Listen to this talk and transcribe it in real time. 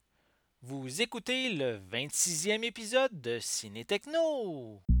Vous écoutez le 26e épisode de Ciné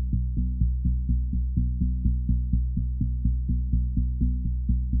Techno.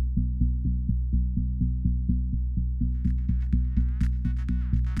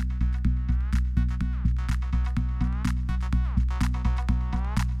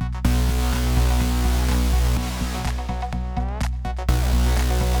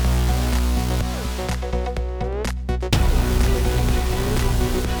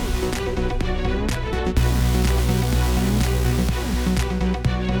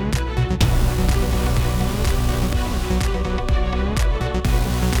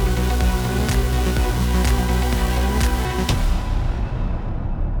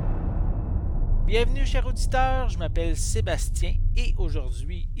 Bienvenue, chers auditeurs, je m'appelle Sébastien et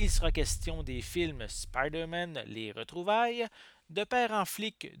aujourd'hui, il sera question des films Spider-Man Les Retrouvailles, De Père en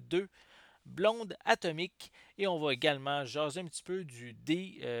flic 2, Blonde atomique et on va également jaser un petit peu du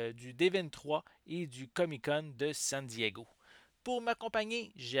D23 et du Comic Con de San Diego. Pour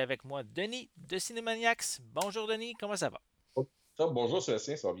m'accompagner, j'ai avec moi Denis de Cinémaniacs. Bonjour Denis, comment ça va? Bonjour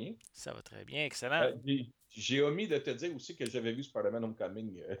Sébastien, ça va bien? Ça va très bien, excellent. J'ai omis de te dire aussi que j'avais vu Spider-Man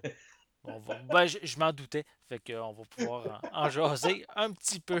Homecoming. Ben, je m'en doutais. Fait qu'on va pouvoir en jaser un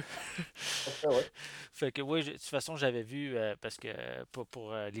petit peu. Ouais. Fait que oui, de toute façon, j'avais vu, parce que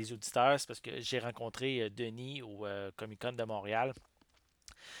pour les auditeurs, c'est parce que j'ai rencontré Denis au Comic Con de Montréal.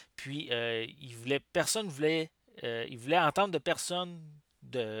 Puis personne voulait, il voulait entendre de personne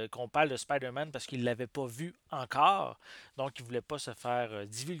qu'on parle de Spider-Man parce qu'il ne l'avait pas vu encore. Donc, il ne voulait pas se faire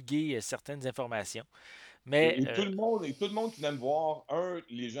divulguer certaines informations. Mais Et tout le monde qui vient me voir,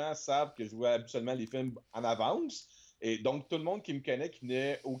 les gens savent que je vois habituellement les films en avance. Et donc, tout le monde qui me connaît, qui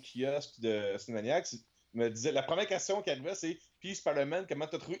venait au kiosque de Cinemaniacs, me disait, la première question qui arrivait, c'est, puis Spider-Man, comment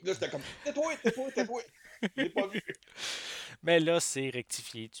t'as trouvé? Là, j'étais comme, tais-toi, tais-toi, tais-toi. Je l'ai pas vu. Mais là, c'est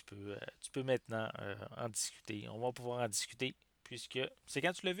rectifié. Tu peux maintenant en discuter. On va pouvoir en discuter puisque... C'est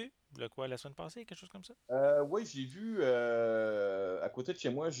quand tu l'as vu? Le quoi, la semaine passée? Quelque chose comme ça? Oui, j'ai vu à côté de chez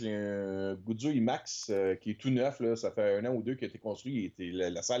moi, j'ai un Guzzo IMAX qui est tout neuf. Là. Ça fait un an ou deux qu'il a été construit.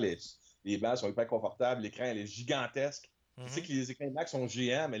 La salle, les bancs sont hyper confortables. L'écran, elle est gigantesque. Tu sais Mhm. que les écrans IMAX sont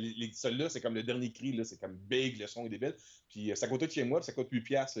géants, mais celui-là, c'est comme le dernier cri. Là. C'est comme big, le son est débile. Puis c'est à côté de chez moi, puis ça coûte 8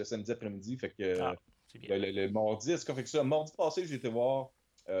 piastres le samedi après-midi. Fait que Ah, c'est bien. le mardi, est-ce qu'on fait que ça? Mardi passé, j'ai été voir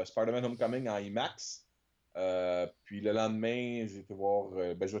Spider-Man Homecoming en IMAX. Puis le lendemain, j'ai été voir.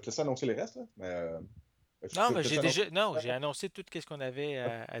 Ben, je vais te laisser annoncer les restes, là. Mais, Non, je mais te laisse annoncer. j'ai annoncé tout ce qu'on avait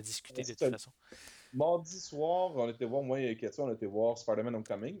à discuter de toute Ça. façon. Mardi soir, on était voir, moi et Katia, on était voir Spider-Man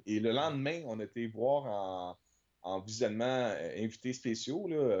Homecoming. Et le lendemain, on était voir en visionnement invités spéciaux,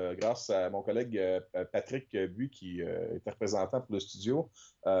 là, grâce à mon collègue Patrick Buy, qui était représentant pour le studio,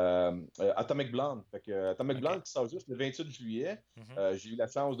 Atomic Blonde. Fait que, Atomic OK. Blonde qui sort juste le 28 juillet. Mhm. J'ai eu la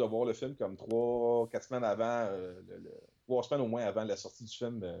chance de voir le film comme 3, 4 semaines avant, 3 semaines au moins avant la sortie du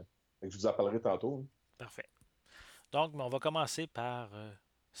film. Fait que je vous en parlerai tantôt, hein. Parfait. Donc, on va commencer par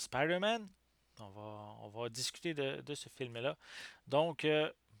Spider-Man. On va discuter de ce film-là. Donc,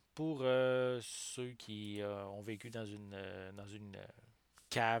 pour ceux qui ont vécu dans une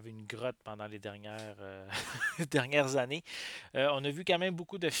cave, une grotte pendant les dernières années, on a vu quand même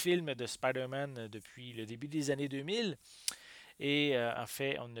beaucoup de films de Spider-Man depuis le début des années 2000. Et en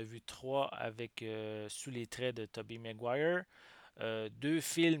fait, on a vu trois avec sous les traits de Tobey Maguire. Deux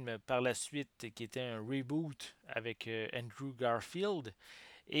films par la suite qui étaient un reboot avec Andrew Garfield.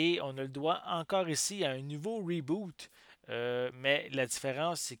 Et on a le droit encore ici à un nouveau reboot. Mais la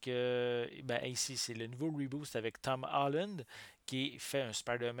différence, c'est que ben, ici, c'est le nouveau reboot c'est avec Tom Holland qui fait un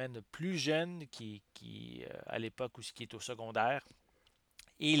Spider-Man plus jeune qui à l'époque où qui est au secondaire.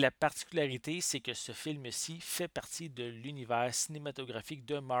 Et la particularité, c'est que ce film-ci fait partie de l'univers cinématographique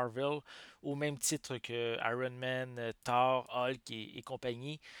de Marvel, au même titre que Iron Man, Thor, Hulk et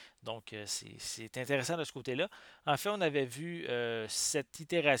compagnie. Donc, c'est intéressant de ce côté-là. En fait, on avait vu cette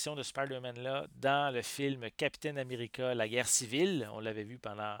itération de Spider-Man-là dans le film Captain America, la guerre civile. On l'avait vu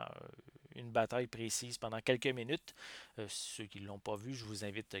pendant une bataille précise pendant quelques minutes. Ceux qui ne l'ont pas vu, je vous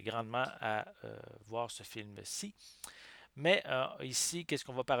invite grandement à voir ce film-ci. Mais ici, qu'est-ce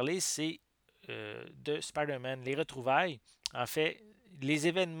qu'on va parler? C'est de Spider-Man, les retrouvailles. En fait, les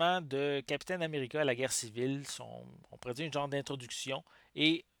événements de Captain America à la guerre civile sont, on pourrait dire, une genre d'introduction.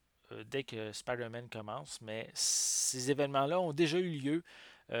 Et dès que Spider-Man commence, mais ces événements-là ont déjà eu lieu.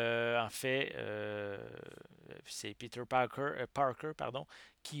 En fait, c'est Peter Parker, pardon,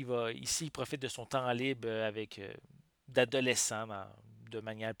 qui va ici profite de son temps libre avec d'adolescent de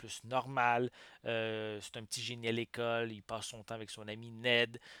manière plus normale. C'est un petit génie à l'école. Il passe son temps avec son ami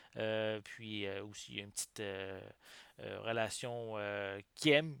Ned. Puis aussi, il y a relation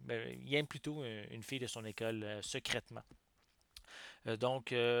qu'il aime. Il aime plutôt une fille de son école secrètement.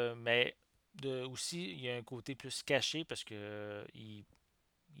 Mais aussi, il y a un côté plus caché parce que il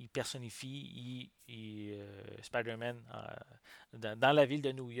personnifie Spider-Man dans la ville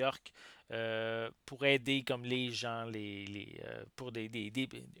de New York pour aider comme les gens, pour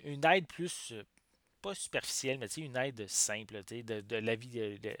une aide plus pas superficielle, mais une aide simple de la vie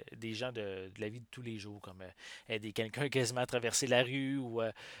des gens de la vie de tous les jours, comme aider quelqu'un quasiment à traverser la rue ou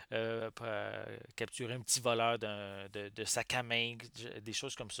capturer un petit voleur de sac à main, des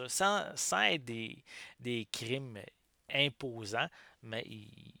choses comme ça, sans être des crimes imposants, mais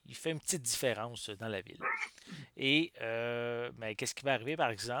il fait une petite différence dans la ville. Et mais qu'est-ce qui va arriver, par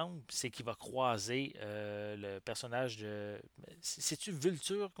exemple, c'est qu'il va croiser le personnage de. C'est-tu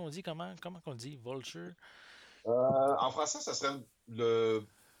Vulture qu'on dit? Comment qu'on dit? Vulture? En français, ça serait le,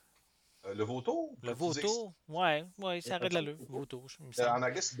 le vautour, Le comme tu dis. vautour? Ouais, ouais, Ça ça fait arrête de ça, le l'allure. vautour? Vautour, il me semble. En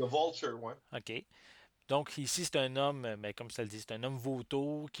anglais, c'est The Vulture, ouais. OK. Donc ici, c'est un homme, mais comme ça le dit, c'est un homme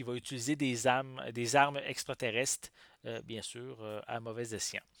vautour qui va utiliser des armes extraterrestres, bien sûr, à mauvais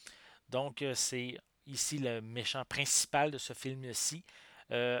escient. Donc, c'est ici le méchant principal de ce film-ci.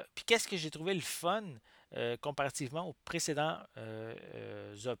 Puis qu'est-ce que j'ai trouvé le fun comparativement aux précédents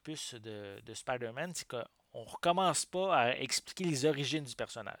opus de Spider-Man, c'est qu'on ne recommence pas à expliquer les origines du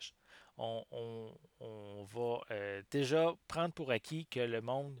personnage. On va déjà prendre pour acquis que le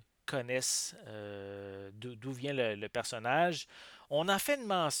monde connaisse d'où vient le personnage. On en fait une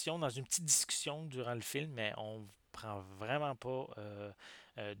mention dans une petite discussion durant le film, mais on prend vraiment pas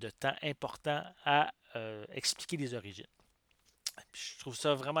de temps important à expliquer les origines. Puis je trouve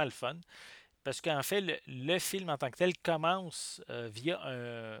ça vraiment le fun parce qu'en fait, le film en tant que tel commence via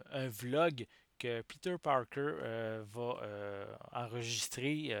un vlog que Peter Parker va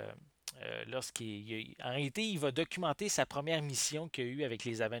enregistrer en réalité, il va documenter sa première mission qu'il a eue avec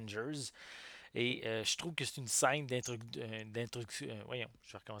les Avengers. Et je trouve que c'est une scène d'introduction. Voyons,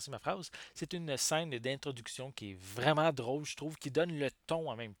 je vais recommencer ma phrase. C'est une scène d'introduction qui est vraiment drôle, je trouve, qui donne le ton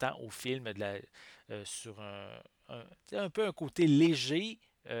en même temps au film sur un peu un côté léger,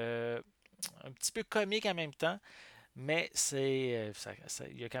 un petit peu comique en même temps, mais il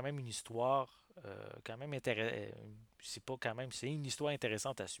y a quand même une histoire quand même intéressante. C'est pas quand même, c'est une histoire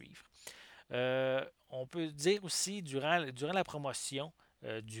intéressante à suivre. On peut dire aussi, durant la promotion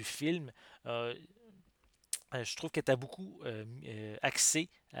du film, euh, je trouve qu'elle était beaucoup axée.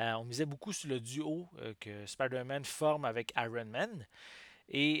 On misait beaucoup sur le duo que Spider-Man forme avec Iron Man.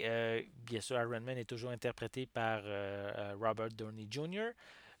 Et bien sûr, Iron Man est toujours interprété par Robert Downey Jr.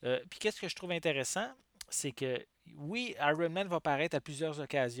 Puis qu'est-ce que je trouve intéressant, c'est que oui, Iron Man va apparaître à plusieurs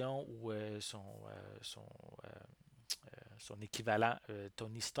occasions où son équivalent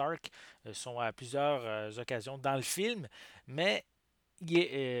Tony Stark sont à plusieurs occasions dans le film, mais il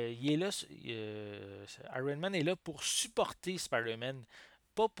est là, Iron Man est là pour supporter Spider-Man,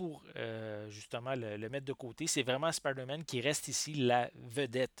 pas pour justement le mettre de côté. C'est vraiment Spider-Man qui reste ici la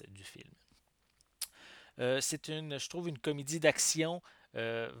vedette du film. Je trouve, une comédie d'action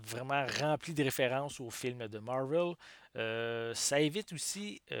vraiment remplie de références aux films de Marvel. Ça évite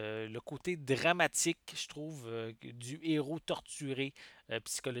aussi le côté dramatique, je trouve, du héros torturé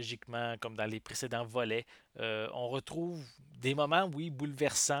psychologiquement, comme dans les précédents volets. On retrouve des moments, oui,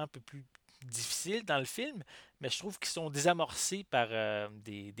 bouleversants, un peu plus difficiles dans le film, mais je trouve qu'ils sont désamorcés par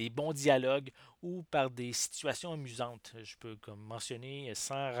des bons dialogues ou par des situations amusantes. Je peux comme mentionner,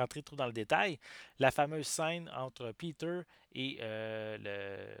 sans rentrer trop dans le détail, la fameuse scène entre Peter et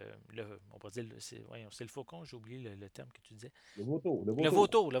on va dire, c'est le faucon, j'ai oublié le terme que tu disais. Le vautour, le Le vautour.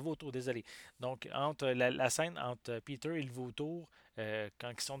 vautour, le vautour, désolé. Donc, entre la scène entre Peter et le vautour,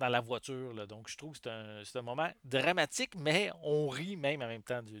 quand ils sont dans la voiture, là. Donc, je trouve que c'est un moment dramatique, mais on rit même en même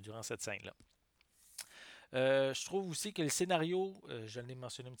temps durant cette scène-là. Je trouve aussi que le scénario, je l'ai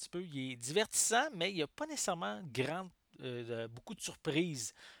mentionné un petit peu, il est divertissant, mais il n'y a pas nécessairement beaucoup de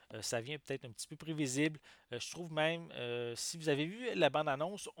surprises. Ça vient peut-être un petit peu prévisible. Je trouve même, si vous avez vu la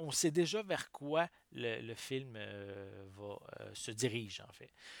bande-annonce, on sait déjà vers quoi le film se dirige, en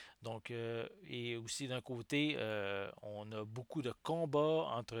fait. Donc, et aussi d'un côté, on a beaucoup de combats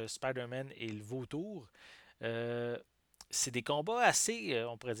entre Spider-Man et le vautour. Euh, c'est des combats assez,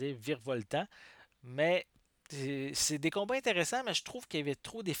 on pourrait dire, virevoltants. Mais c'est des combats intéressants, mais je trouve qu'il y avait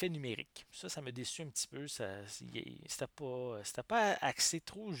trop d'effets numériques. Ça me déçu un petit peu. C'était pas axé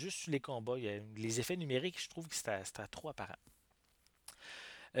trop juste sur les combats. Les effets numériques, je trouve que c'était trop apparent.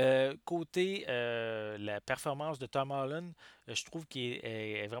 Côté la performance de Tom Holland, je trouve qu'elle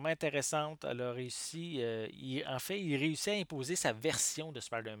est vraiment intéressante. Elle a réussi, en fait, il réussit à imposer sa version de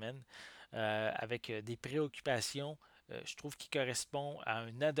Spider-Man avec des préoccupations je trouve qu'il correspond à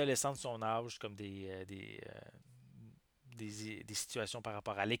un adolescent de son âge, comme des situations par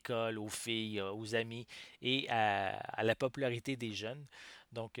rapport à l'école, aux filles, aux amis et à la popularité des jeunes.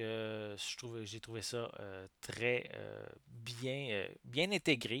 Donc, j'ai trouvé ça très bien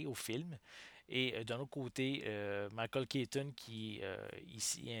intégré au film. Et d'un autre côté, Michael Keaton qui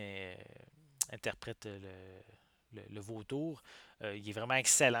ici interprète le vautour. Il est vraiment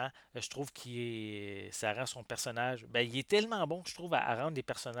excellent. Je trouve ça rend son personnage. Ben, il est tellement bon, je trouve, à rendre les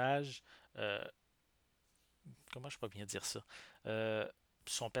personnages. euh, Comment je peux bien dire ça? Euh,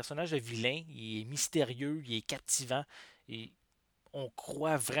 Son personnage de vilain, il est mystérieux, il est captivant et on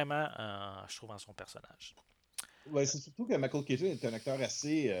croit vraiment, je trouve, en son personnage. Ouais, c'est surtout que Michael Keaton est un acteur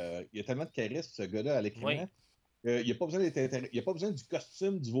assez. Il a tellement de charisme, ce gars-là, à l'écran. Oui, Il n'y a pas besoin il a pas besoin du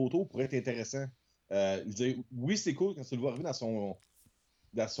costume du vautour pour être intéressant. Je veux dire, oui, c'est cool quand tu le vois arriver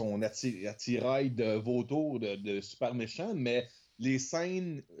dans son attirail de vautour de super méchant, mais les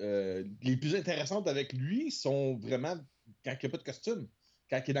scènes les plus intéressantes avec lui sont vraiment quand il n'y a pas de costume.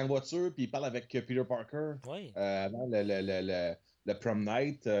 Quand il est dans la voiture puis il parle avec Peter Parker oui, avant le prom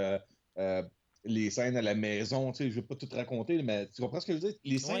night, euh, les scènes à la maison, tu sais, je ne vais pas tout raconter, mais tu comprends ce que je veux dire?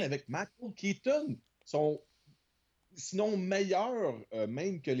 Les scènes oui. avec Michael Keaton sont sinon meilleures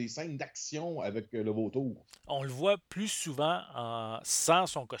même que les scènes d'action avec le vautour. On le voit plus souvent sans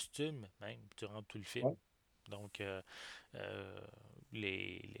son costume, même, durant tout le film. Ouais. Donc, euh,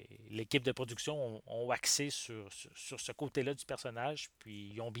 l'équipe de production ont axé sur ce côté-là du personnage, puis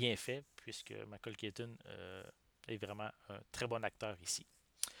ils ont bien fait, puisque Michael Keaton est vraiment un très bon acteur ici.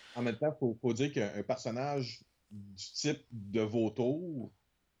 En même temps, faut dire qu'un personnage du type de vautour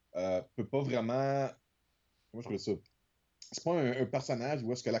peut pas vraiment. Comment je peux dire ça? C'est pas un personnage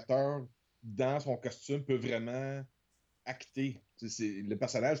où est-ce que l'acteur, dans son costume, peut vraiment acter. Le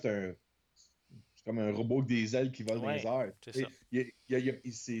personnage, c'est comme un robot avec des ailes qui vole dans les Oui, airs.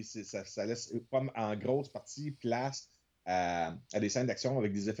 c'est Et ça. ça laisse pas en grosse partie place à des scènes d'action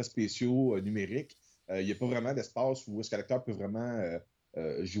avec des effets spéciaux numériques. Il n'y a pas vraiment d'espace où est-ce que l'acteur peut vraiment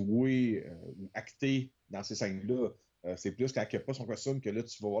jouer ou acter dans ces scènes-là. C'est plus quand il n'y a pas son costume que là,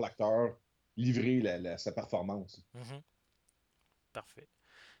 tu vas voir l'acteur livrer sa performance. Mhm. Parfait.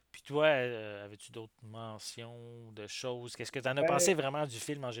 Puis toi, avais-tu d'autres mentions de choses? Qu'est-ce que tu en as pensé Ben, vraiment du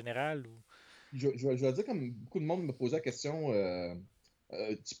film en général? Ou... je vais dire, comme beaucoup de monde me posait la question,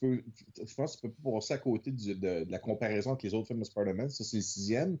 je pense que tu peux pas passer à côté de la comparaison avec les autres films de Spider-Man. Ça, c'est le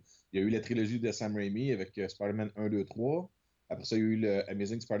sixième. Il y a eu la trilogie de Sam Raimi avec Spider-Man 1, 2, 3. Après ça, il y a eu le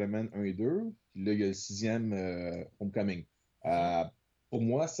Amazing Spider-Man 1 et 2. Puis là, il y a le sixième Homecoming. Mhm. Pour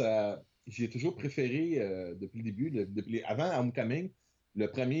moi, j'ai toujours préféré, depuis le début, avant Homecoming, le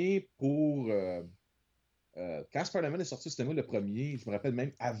premier quand Spider-Man est sorti au cinéma le premier, je me rappelle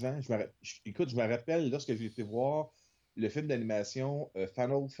même avant, écoute, je me rappelle lorsque j'ai été voir le film d'animation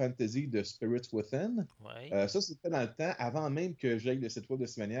Final Fantasy de Spirits Within. Oui. Ça, c'était dans le temps, avant même que j'aille le site web de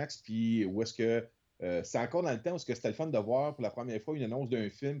Cimaniacs, puis où est-ce que c'est encore dans le temps où c'était le fun de voir pour la première fois une annonce d'un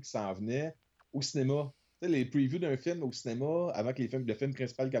film qui s'en venait au cinéma. Tu sais, les previews d'un film au cinéma avant que le film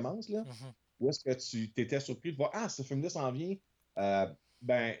principal commence, là, Mhm. où est-ce que tu t'étais surpris de voir, ah, ce film-là s'en vient. Euh,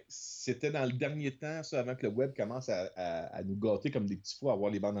 ben, c'était dans le dernier temps, ça, avant que le web commence à nous gâter comme des petits fous, à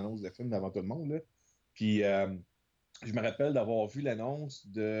voir les bandes annonces de films avant tout le monde. Là. Puis, je me rappelle d'avoir vu l'annonce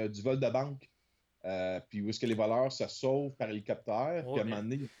du vol de banque. Puis où est-ce que les voleurs se sauvent par hélicoptère. Puis à un Oui. moment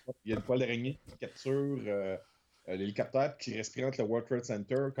donné, il y a une toile d'araignée qui capture l'hélicoptère puis qui représente le World Trade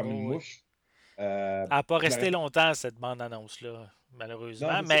Center comme une Oui. mouche. Euh, Elle n'a pas je me resté rappelle... longtemps, cette bande-annonce-là, Non, malheureusement,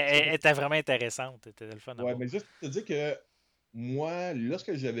 c'est mais ça. elle était vraiment intéressante. C'était le fun à Ouais, voir. mais juste pour te dire que moi,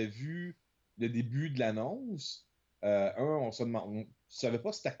 lorsque j'avais vu le début de l'annonce, on se demande, on savait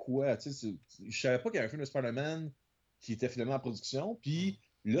pas c'était quoi. Tu sais, je savais pas qu'il y avait un film de Spider-Man qui était finalement en production. Mhm. Puis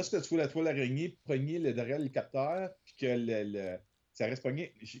lorsque tu vois la toile araignée pogner le derrière l'hélicoptère, puis que ça reste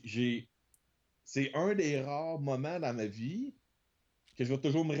pogné, c'est un des rares moments dans ma vie que je vais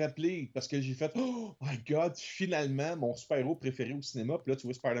toujours me rappeler parce que j'ai fait Oh my God, finalement, mon super-héros préféré au cinéma. Puis là, tu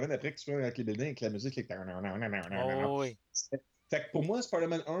vois Spider-Man après qui se fait avec les buildings avec la musique. Oui. Fait que pour moi,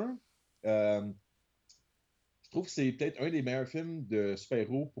 Spider-Man 1, je trouve que c'est peut-être un des meilleurs films de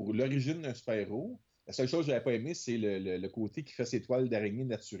super-héros pour l'origine d'un super-héros. La seule chose que j'avais pas aimé, c'est le côté qui fait ses toiles d'araignée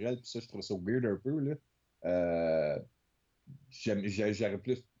naturelles. Puis ça, je trouve ça weird un peu. Là. Euh, J'aurais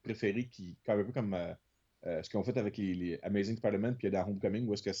plus préféré comme un peu comme ce qu'ils ont fait avec les Amazing Spider-Man puis dans Homecoming,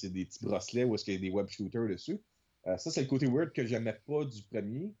 où est-ce que c'est des petits bracelets, où est-ce qu'il y a des web shooters dessus. Ça, c'est le côté weird que j'aimais pas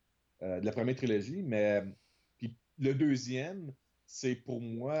de la première trilogie, mais puis le deuxième, c'est pour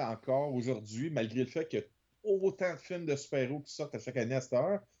moi encore aujourd'hui, malgré le fait qu'il y a autant de films de super-héros qui sortent à chaque année à cette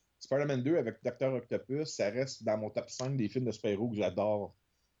heure, Spider-Man 2 avec Dr. Octopus, ça reste dans mon top 5 des films de super-héros que j'adore.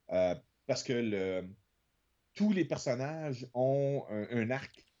 Euh, parce que tous les personnages ont un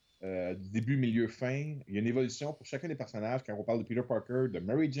arc du début, milieu, fin. Il y a une évolution pour chacun des personnages. Quand on parle de Peter Parker, de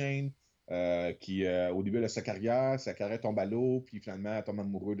Mary Jane, qui au début de sa carrière tombe à l'eau, puis finalement elle tombe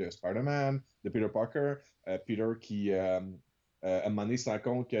amoureux de Spider-Man, de Peter Parker. Peter qui, à un moment donné, se rend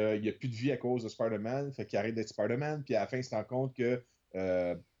compte qu'il n'y a plus de vie à cause de Spider-Man, fait qu'il arrête d'être Spider-Man, puis à la fin, il se rend compte que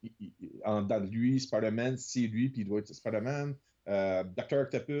dans lui, Spider-Man, c'est lui, puis il doit être Spider-Man. Dr.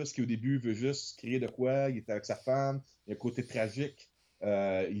 Octopus, qui au début veut juste créer de quoi, il est avec sa femme, il y a un côté tragique,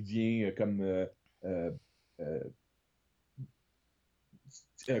 il devient comme euh, euh,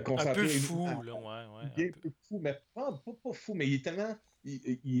 Un peu concentré fou, là, ouais, il un devient un peu. peu fou, mais pas fou, mais il est tellement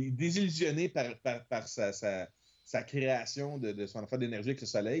il est désillusionné par sa création de son enfant d'énergie avec le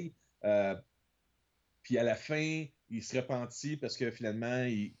soleil. Euh, Puis à la fin, il se repentit parce que finalement,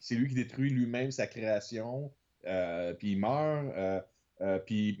 c'est lui qui détruit lui-même sa création. Puis il meurt.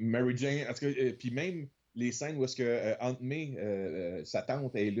 Puis Mary Jane, en tout cas, puis même les scènes où est-ce que Aunt May, sa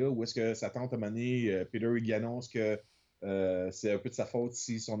tante, est là, où est-ce que sa tante a mené Peter, il annonce que c'est un peu de sa faute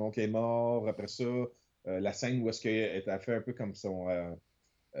si son oncle est mort. Après ça, la scène où est-ce qu'elle a fait un peu comme sa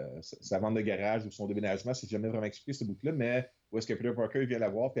vente de garage ou son déménagement, c'est jamais vraiment expliqué ce bout-là, mais où est-ce que Peter Parker vient la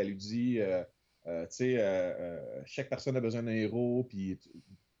voir, puis elle lui dit, tu sais, chaque personne a besoin d'un héros, puis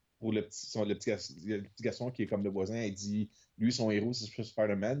pour le petit garçon qui est comme le voisin, elle dit, lui, son héros, c'est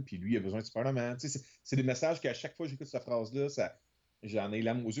Spider-Man, puis lui, il a besoin de Spider-Man. Tu sais, c'est des messages qu'à chaque fois que j'écoute cette phrase-là, j'en ai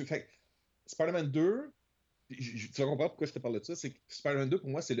l'âme aux yeux. Fait que Spider-Man 2, tu vas comprendre pourquoi je te parle de ça, c'est que Spider-Man 2, pour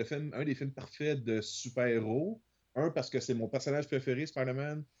moi, c'est un des films parfaits de super-héros. Un, parce que c'est mon personnage préféré,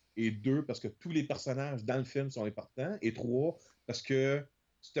 Spider-Man. Et deux, parce que tous les personnages dans le film sont importants. Et trois, parce que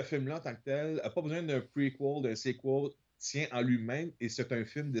ce film-là, en tant que tel, n'a pas besoin d'un prequel, d'un sequel, tient en lui-même. Et c'est un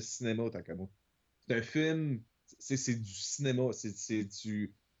film de cinéma, tant qu'à moi. C'est un film, c'est du cinéma, c'est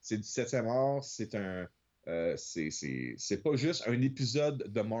du 7e art, c'est pas juste un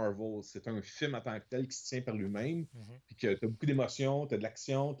épisode de Marvel, c'est un film en tant que tel qui se tient par lui-même, Mhm. puis que t'as beaucoup d'émotions, t'as de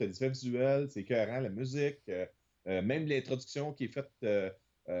l'action, t'as des effets visuels, c'est écœurant, la musique, même l'introduction qui est faite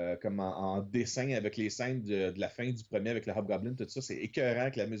comme en dessin avec les scènes de la fin du premier avec le Hobgoblin, tout ça, c'est écœurant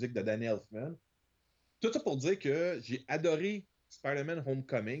avec la musique de Danny Elfman. Tout ça pour dire que j'ai adoré Spider-Man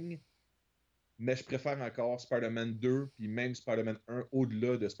Homecoming, mais je préfère encore Spider-Man 2 puis même Spider-Man 1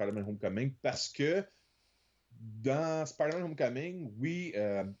 au-delà de Spider-Man Homecoming parce que dans Spider-Man Homecoming, oui,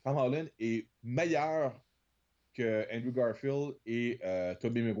 Tom Holland est meilleur que Andrew Garfield et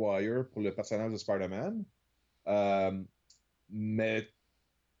Tobey Maguire pour le personnage de Spider-Man. Euh, mais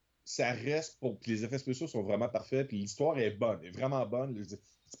ça reste pour. Puis les effets spéciaux sont vraiment parfaits. Puis l'histoire est bonne, est vraiment bonne.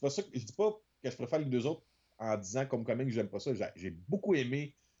 C'est pas ça, je dis pas que je préfère les deux autres en disant qu'Homecoming, j'aime pas ça. J'ai beaucoup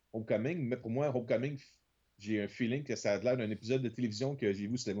aimé Homecoming, mais pour moi, Homecoming, j'ai un feeling que ça a l'air d'un épisode de télévision que j'ai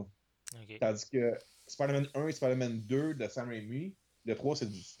vu au cinéma. OK. Tandis que Spider-Man 1 et Spider-Man 2 de Sam Raimi, le 3, c'est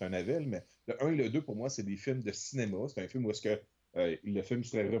un navel, mais le 1 et le 2, pour moi, c'est des films de cinéma. C'est un film où est-ce que le film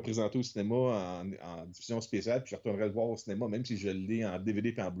serait représenté au cinéma en diffusion spéciale, puis je retournerais le voir au cinéma, même si je l'ai en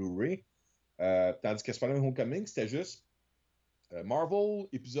DVD et en Blu-ray. Tandis que Spider-Man Homecoming, c'était juste Marvel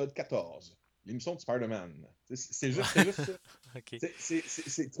épisode 14, l'émission de Spider-Man. C'était juste ça. OK.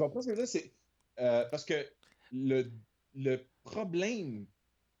 Tu comprends ce que je veux dire? Parce que le, le problème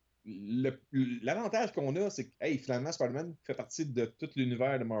l'avantage qu'on a, c'est que hey, finalement, Spider-Man fait partie de tout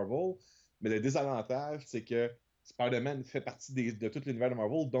l'univers de Marvel, mais le désavantage, c'est que Spider-Man fait partie de tout l'univers de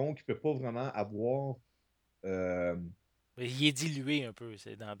Marvel, donc il ne peut pas vraiment avoir. euh, Mais il est dilué un peu,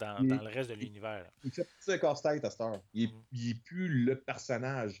 c'est dans il, le reste de il- l'univers, là. il fait partie d'un casse-tête à cette heure. Mhm. Il est plus le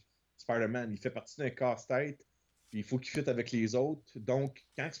personnage Spider-Man. Il fait partie d'un casse-tête, puis il faut qu'il fitte avec les autres. Donc,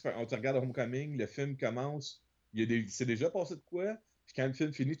 quand on te regarde Homecoming, le film commence, c'est déjà passé de quoi? Puis quand le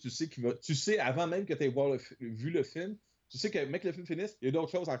film finit, tu sais avant même que tu aies vu le film, tu sais que mec, le film finisse, il y a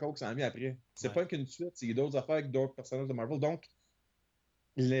d'autres choses encore qui s'en viennent après. C'est Ouais. pas qu'une suite, il y a d'autres affaires avec d'autres personnages de Marvel. Donc,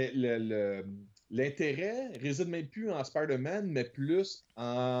 l'intérêt réside même plus en Spider-Man, mais plus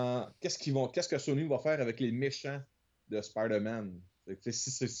en qu'est-ce que Sony va faire avec les méchants de Spider-Man. C'est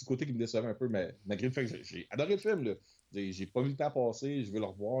ce côté qui me décevait un peu, mais malgré le fait que j'ai adoré le film, là. J'ai pas vu le temps passer, je vais le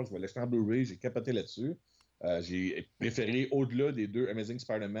revoir, je vais l'acheter en Blu-ray, j'ai capoté là-dessus. J'ai préféré au-delà des deux Amazing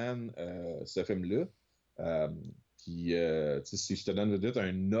Spider-Man ce film-là. Euh, si je te donne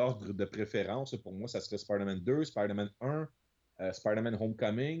un ordre de préférence, pour moi, ça serait Spider-Man 2, Spider-Man 1, Spider-Man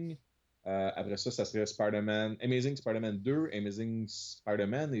Homecoming. Après ça, ça serait Amazing Spider-Man 2, Amazing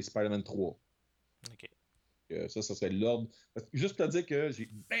Spider-Man et Spider-Man 3. OK. Ça serait l'ordre. Juste pour te dire que j'ai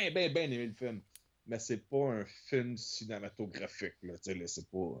bien aimé le film. mais c'est pas un film cinématographique. Là, tu sais, là,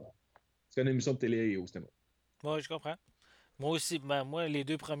 c'est une émission de télé au cinéma. Oui, je comprends. Moi aussi, moi, les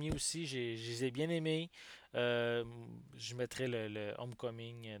deux premiers aussi, je les ai bien aimés. Euh, je mettrais le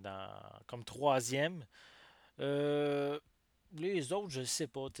Homecoming comme troisième. Euh, les autres, je sais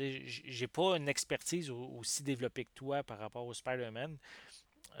pas. Tu sais, j'ai pas une expertise aussi développée que toi par rapport au Spider-Man,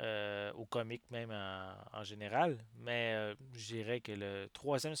 au comic même en général. Mais je dirais que le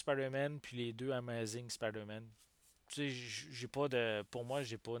troisième Spider-Man, puis les deux Amazing Spider-Man, tu sais, j'ai pas de. Pour moi,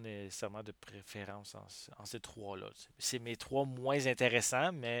 j'ai pas nécessairement de préférence en ces trois-là. Tu sais. C'est mes trois moins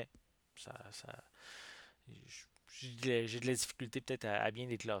intéressants, mais ça j'ai de la difficulté peut-être à bien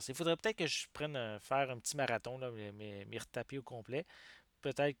les classer. Il faudrait peut-être que je prenne faire un petit marathon, là, m'y retaper au complet.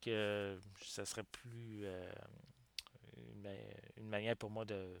 Peut-être que ça serait plus une manière pour moi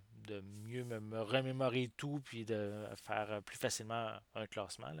de mieux me remémorer tout puis de faire plus facilement un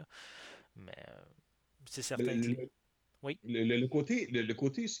classement. Là. Mais c'est Mais certain que oui, le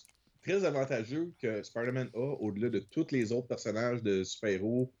côté très avantageux que Spider-Man a au-delà de tous les autres personnages de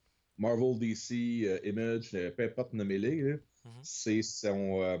super-héros, Marvel, DC, Image, peu importe, nommez-les, là, mhm, c'est ce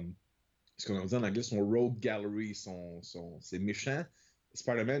qu'on dit en anglais, son road gallery, ses méchants.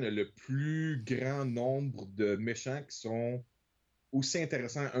 Spider-Man a le plus grand nombre de méchants qui sont aussi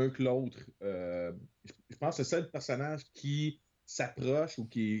intéressants un que l'autre. Je pense que le seul personnage qui s'approche ou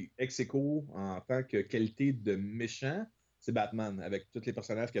qui est ex aequo en tant que qualité de méchant, c'est Batman, avec tous les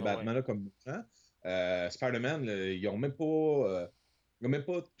personnages que ah ouais, Batman a comme méchant. Spider-Man, là, ils ont même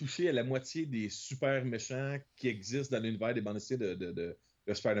pas touché à la moitié des super méchants qui existent dans l'univers des bandes dessinées de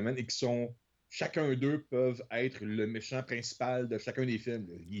Spider-Man et qui sont chacun d'eux peuvent être le méchant principal de chacun des films.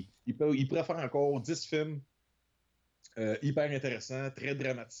 Ils pourraient faire encore 10 films hyper intéressant, très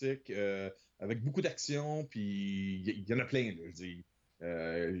dramatique, avec beaucoup d'action, puis il y en a plein, là, je dis.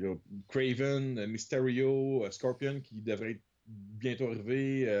 Il y a Craven, Mysterio, Scorpion qui devrait être bientôt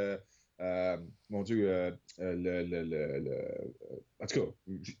arrivé. Mon Dieu, en tout cas,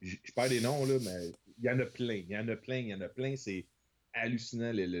 je perds des noms, là, mais il y en a plein, il y en a plein, il y en a plein. C'est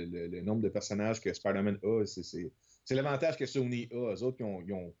hallucinant le nombre de personnages que Spider-Man a. C'est l'avantage que Sony a. Eux autres,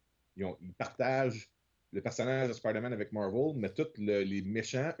 ils partagent le personnage de Spider-Man avec Marvel, mais tous les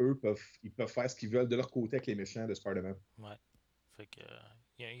méchants, eux, ils peuvent faire ce qu'ils veulent de leur côté avec les méchants de Spider-Man. ouais. Fait que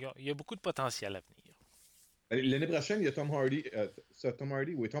il y a beaucoup de potentiel à venir. L'année prochaine, il y a Tom Hardy,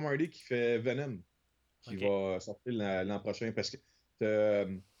 oui, Tom Hardy qui fait Venom, qui OK. va sortir l'an prochain parce que t'as,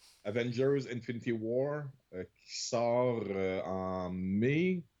 Avengers Infinity War qui sort en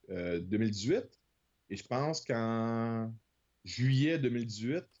mai 2018 et je pense qu'en juillet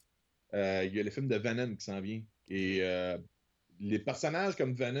 2018, il y a le film de Venom qui s'en vient. Et OK. les personnages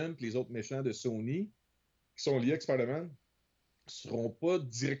comme Venom et les autres méchants de Sony qui sont liés avec Spider-Man ne seront pas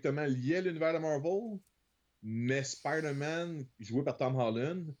directement liés à l'univers de Marvel, mais Spider-Man, joué par Tom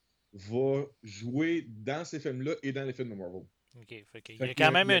Holland, va jouer dans ces films-là et dans les films de Marvel. OK. Fait qu'il y Fait a qu'il y quand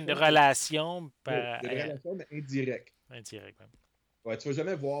a, il même y a une comme relation il y a une relation, mais indirecte. indirecte. Même. Ouais, tu vas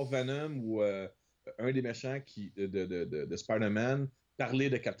jamais voir Venom ou un des méchants de Spider-Man parler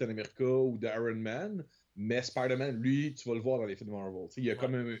de Captain America ou de Iron Man, mais Spider-Man, lui, tu vas le voir dans les films de Marvel. Tu sais, il y a Ouais.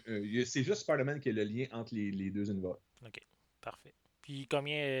 comme c'est juste Spider-Man qui est le lien entre les deux univers. OK. Parfait. Puis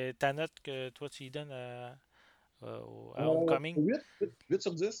combien ta note que toi tu y donnes à Homecoming? 8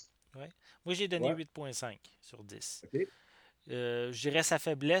 sur 10. Ouais. Moi j'ai donné Ouais, 8,5 sur 10. OK. Je dirais sa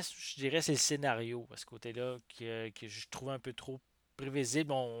faiblesse, je dirais c'est le scénario à ce côté-là que je trouvais un peu trop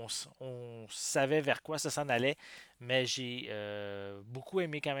prévisible. On savait vers quoi ça s'en allait, mais j'ai beaucoup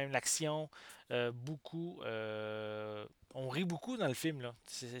aimé quand même l'action. On rit beaucoup dans le film, là.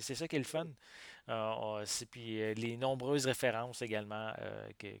 C'est ça qui est le fun. Puis les nombreuses références également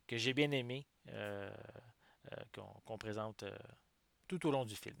que j'ai bien aimé qu'on présente tout au long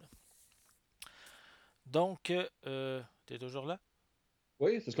du film. Donc, t'es toujours là?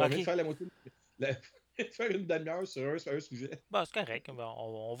 Oui, c'est ce qu'on vient de Ok, faire la moitié. La- faire une demi-heure sur un sujet. bon, c'est correct. Bon,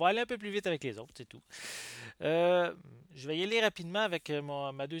 on va aller un peu plus vite avec les autres, c'est tout. Je vais y aller rapidement avec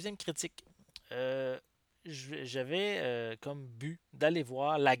ma deuxième critique. Euh, J'avais comme but d'aller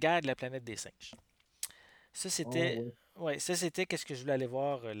voir La guerre de la planète des singes. Ça, Oh, c'était. oui. Ouais, ça, c'était qu'est-ce que je voulais aller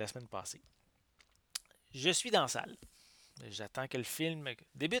voir la semaine passée. Je suis dans la salle. J'attends que le film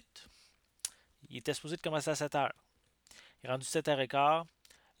débute. Il était supposé de commencer à 7 heures. Il est rendu 7h15.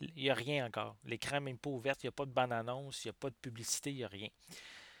 Il n'y a rien encore. L'écran n'est même pas ouvert. Il n'y a pas de bande-annonce. Il n'y a pas de publicité. Il n'y a rien.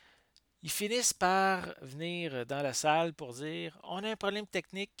 Ils finissent par venir dans la salle pour dire on a un problème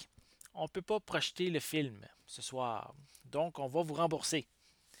technique, on ne peut pas projeter le film ce soir, donc on va vous rembourser.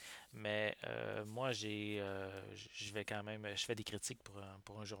 Mais moi, je vais quand même, je fais des critiques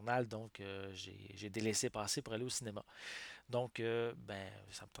pour un journal, donc j'ai délaissé passer pour aller au cinéma. Donc, ben,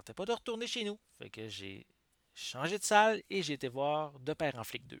 ça me tentait pas de retourner chez nous. Fait que j'ai changé de salle et j'ai été voir De Père en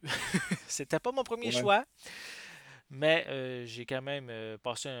flic 2. C'était pas mon premier Ouais. choix, mais j'ai quand même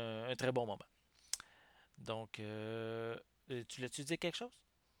passé un très bon moment. Donc, tu l'as-tu dit quelque chose?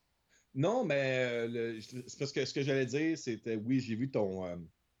 Non, mais c'est parce que ce que j'allais dire, c'était oui, j'ai vu ton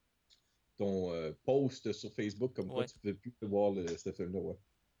post sur Facebook comme quoi Oui. tu ne peux plus voir ce film-là. Ouais.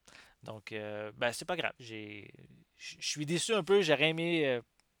 Donc, ben, c'est pas grave. Je suis déçu un peu. J'aurais aimé,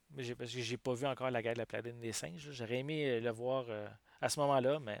 parce que j'ai pas vu encore La guerre de la planète des singes. Là. J'aurais aimé le voir à ce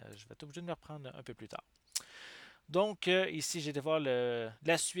moment-là, mais je vais être obligé de me reprendre un peu plus tard. Donc, ici, j'ai été voir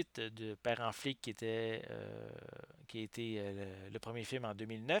la suite de Père en flic qui a été le premier film en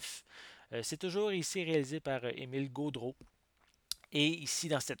 2009. C'est toujours ici réalisé par Émile Gaudreau. Et ici,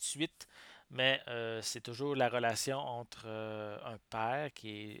 dans cette suite, mais c'est toujours la relation entre un père qui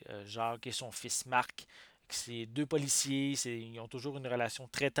est Jacques et son fils Marc. C'est deux policiers, ils ont toujours une relation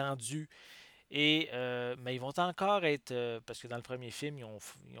très tendue. Mais ils vont encore être, parce que dans le premier film, ils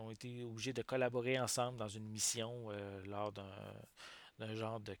ont été obligés de collaborer ensemble dans une mission lors d'un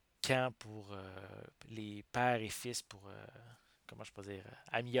genre de camp pour les pères et fils pour, comment je peux dire,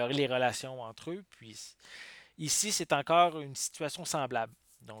 améliorer les relations entre eux. Puis ici, c'est encore une situation semblable.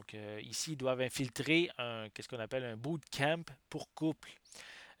 Donc ici, ils doivent infiltrer qu'est-ce qu'on appelle un bootcamp pour couple.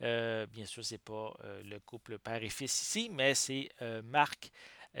 Bien sûr, c'est pas le couple père et fils ici, mais c'est Marc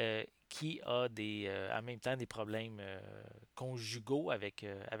qui a en même temps des problèmes conjugaux avec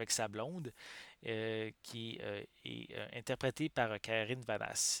sa blonde, qui est interprétée par Karine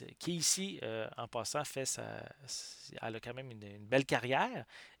Vanasse, qui ici, en passant, elle a quand même une belle carrière,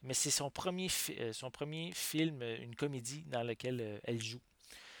 mais c'est son premier film, une comédie dans lequel elle joue.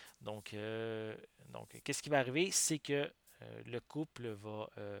 Donc, qu'est-ce qui va arriver? C'est que le couple va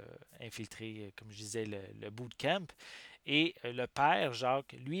infiltrer, comme je disais, le bootcamp. Et le père,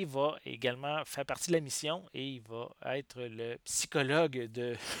 Jacques, lui, va également faire partie de la mission et il va être le psychologue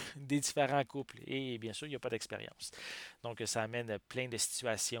des différents couples. Et bien sûr, il n'y a pas d'expérience. Donc, ça amène plein de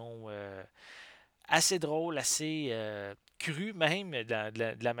situations assez drôles, assez crues même,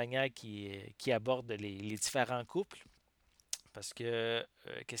 de la manière qui aborde les différents couples. Parce que,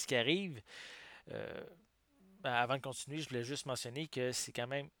 qu'est-ce qui arrive? Euh, Avant de continuer, je voulais juste mentionner que c'est quand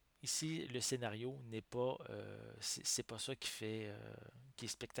même ici le scénario n'est pas c'est pas ça qui est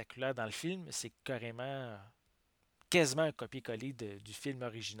spectaculaire dans le film, c'est carrément quasiment un copier-coller du film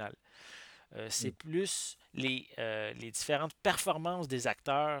original. C'est Mm. plus les différentes performances des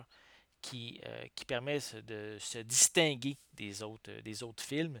acteurs qui permettent de se distinguer des autres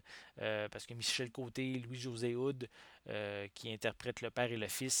films. Parce que Michel Côté, Louis-José Hood, qui interprètent le père et le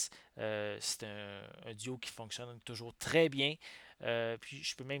fils, c'est un duo qui fonctionne toujours très bien. Puis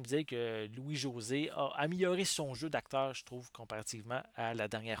je peux même dire que Louis-José a amélioré son jeu d'acteur, je trouve, comparativement à la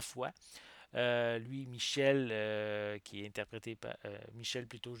dernière fois. Lui, Michel, qui est interprété par Michel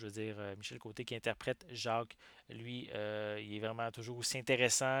plutôt, je veux dire, Michel Côté qui interprète Jacques, lui, il est vraiment toujours aussi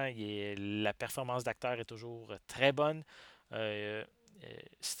intéressant. La performance d'acteur est toujours très bonne. Euh,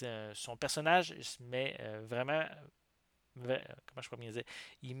 Son personnage se met vraiment, comment je peux bien dire,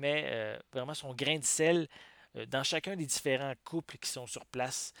 il met vraiment son grain de sel dans chacun des différents couples qui sont sur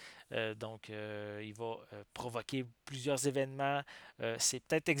place. Il va provoquer plusieurs événements. C'est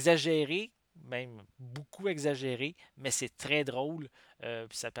peut-être exagéré, même beaucoup exagéré, mais c'est très drôle.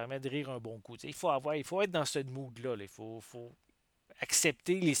 Puis ça permet de rire un bon coup. Tu sais, il faut être dans ce mood-là. Là. Faut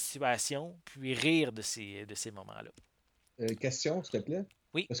accepter les situations, puis rire de ces moments-là. Question, s'il te plaît.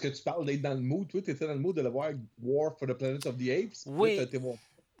 Oui, Parce que tu parles d'être dans le mood. Toi, tu étais dans le mood de le voir War for the Planet of the Apes. Puis là, tu as oui, été voir.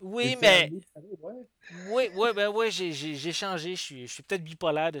 oui, T'étais dans le mais mood pareil, ouais. oui, ouais, ben ouais, j'ai changé. Je suis peut-être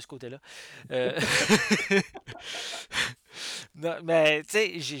bipolaire de ce côté-là. Euh, non, mais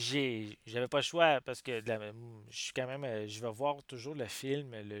tu sais, j'avais pas le choix parce que je suis quand même, je vais voir toujours le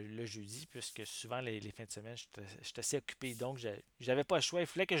film le jeudi puisque souvent les fins de semaine, je suis assez occupé. Donc, j'avais pas le choix. Il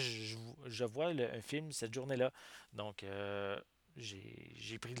fallait que je voie un film cette journée-là. Donc,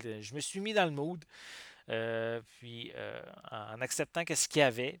 j'ai pris je me suis mis dans le mood. Puis en acceptant qu'est-ce qu'il y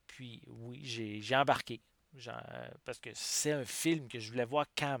avait, puis oui, j'ai embarqué. Parce que c'est un film que je voulais voir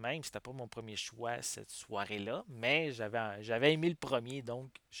quand même. C'était pas mon premier choix cette soirée-là, mais j'avais aimé le premier, donc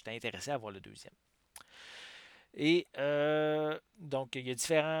j'étais intéressé à voir le deuxième. Et donc, il y a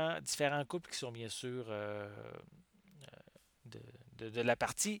différents couples qui sont bien sûr de, de la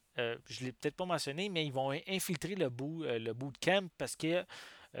partie. Je ne l'ai peut-être pas mentionné, mais ils vont infiltrer le bootcamp parce que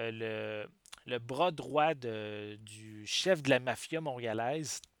le bras droit du chef de la mafia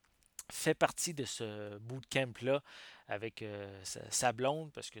montréalaise fait partie de ce bootcamp-là avec sa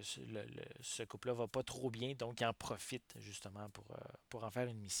blonde, parce que ce couple-là va pas trop bien, donc il en profite justement pour en faire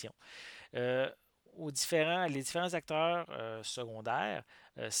une mission. Euh, les différents acteurs secondaires,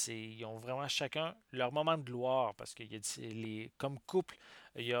 ils ont vraiment chacun leur moment de gloire parce qu'il y a comme couple,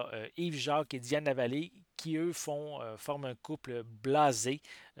 il y a Yves Jacques et Diane Lavallée qui, eux, forment un couple blasé,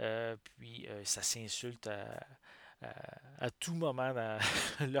 puis ça s'insulte à tout moment dans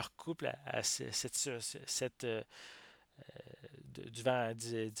leur couple,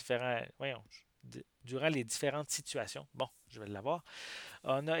 durant les différentes situations. Bon, je vais l'avoir.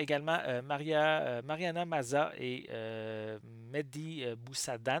 On a également Mariana Maza et Mehdi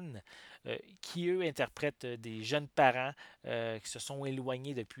Boussadan qui, eux, interprètent des jeunes parents qui se sont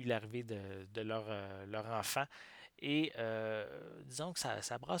éloignés depuis l'arrivée de leur enfant. Et disons que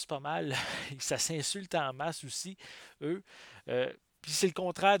ça brasse pas mal. Ça s'insulte en masse aussi, eux. Puis c'est le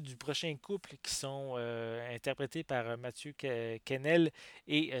contraire du prochain couple qui sont interprétés par Mathieu Kennel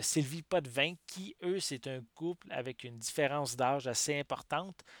et Sylvie Potvin, qui, eux, c'est un couple avec une différence d'âge assez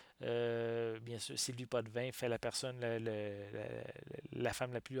importante. Bien sûr, Sylvie Potvin fait la personne, la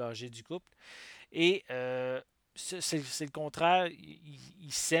femme la plus âgée du couple. Et c'est le contraire.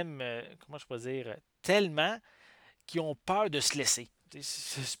 Ils s'aiment, comment je peux dire, tellement qui ont peur de se laisser.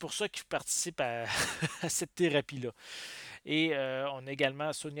 C'est pour ça qu'ils participent à cette thérapie-là. Et on a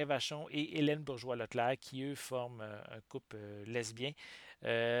également Sonia Vachon et Hélène Bourgeois-Leclerc qui, eux, forment un couple lesbien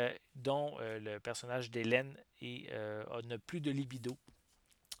dont le personnage d'Hélène n'a plus de libido.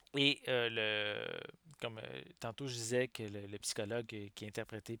 Et comme tantôt je disais que le psychologue qui est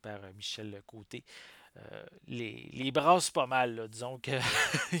interprété par Michel Côté les brasse pas mal. Là. Disons que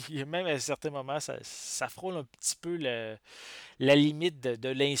il y a même à certains moments, ça frôle un petit peu la limite de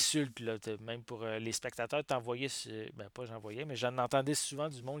l'insulte. Là. Même pour les spectateurs, t'envoyais, ben pas j'envoyais, mais j'en entendais souvent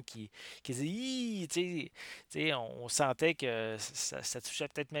du monde qui disait Hi! Tu sais, on sentait que ça touchait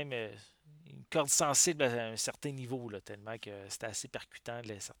peut-être même une corde sensible à un certain niveau, là, tellement que c'était assez percutant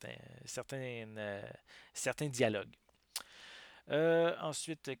certains dialogues.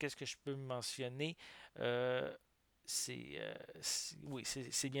 Ensuite, qu'est-ce que je peux mentionner? Euh, oui,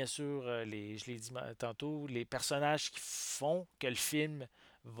 c'est bien sûr, je l'ai dit tantôt, les personnages qui font que le film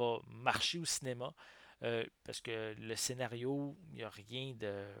va marcher au cinéma. Parce que le scénario, il n'y a rien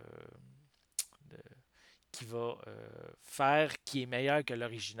de- qui va faire qui est meilleur que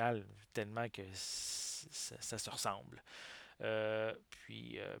l'original, tellement que ça se ressemble. Mais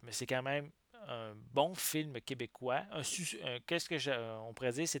c'est quand même un bon film québécois. Qu'est-ce que on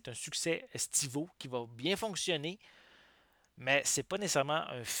pourrait dire, c'est un succès estivaux qui va bien fonctionner, mais c'est pas nécessairement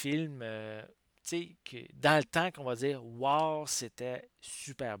un film, dans le temps qu'on va dire, wow, c'était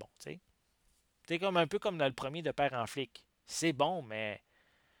super bon. C'est comme un peu comme dans le premier de Père en flic. C'est bon, mais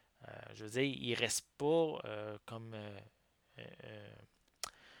je veux dire, il reste pas comme euh,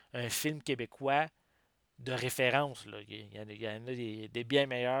 un film québécois de référence. Là. Il y en a des bien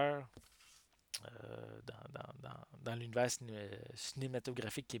meilleurs dans l'univers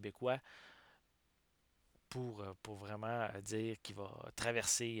cinématographique québécois pour vraiment dire qu'il va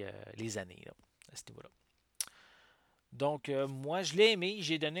traverser les années là, à ce niveau-là. Donc, moi, je l'ai aimé.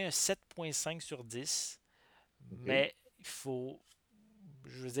 J'ai donné un 7,5 sur 10. OK. Mais il faut,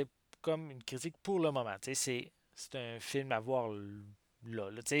 je veux dire, comme une critique pour le moment. C'est un film à voir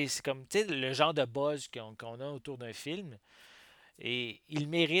là. C'est comme le genre de buzz qu'on a autour d'un film. Et il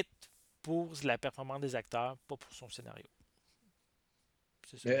mérite pour la performance des acteurs, pas pour son scénario.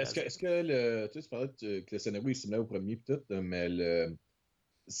 C'est ça Mais que j'ai à dire. est-ce que tu parlais que le scénario est similaire au premier pis tout, mais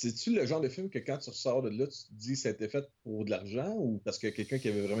c'est-tu le genre de film que quand tu ressors de là, tu te dis que ça a été fait pour de l'argent ou parce qu'il y a quelqu'un qui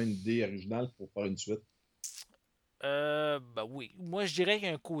avait vraiment une idée originale pour faire une suite? Ben oui. Moi, je dirais qu'il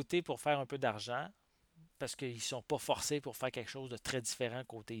y a un côté pour faire un peu d'argent, parce qu'ils ne sont pas forcés pour faire quelque chose de très différent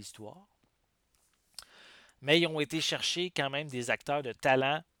côté histoire. Mais ils ont été chercher quand même des acteurs de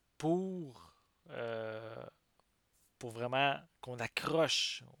talent pour, euh, pour vraiment qu'on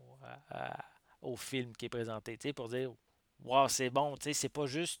accroche au film qui est présenté, pour dire wow, c'est bon, c'est pas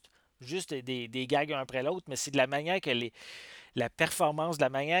juste des gags un après l'autre, mais c'est de la manière que la performance, de la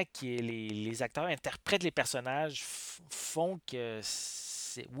manière que les acteurs interprètent les personnages font que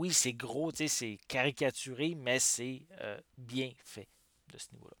oui, c'est gros, c'est caricaturé, mais c'est bien fait de ce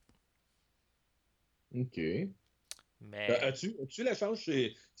niveau-là. OK. Mais As-tu la chance,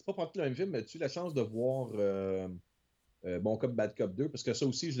 c'est pas pour le même film, mais as-tu la chance de voir Bon Cop, Bad Cop 2? Parce que ça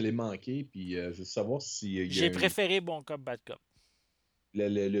aussi, je l'ai manqué, puis je veux savoir s'il y a j'ai préféré Bon Cop, Bad Cop.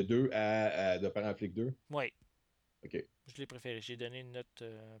 le 2 de Parent Flic 2. Oui, OK. je l'ai préféré. J'ai donné une note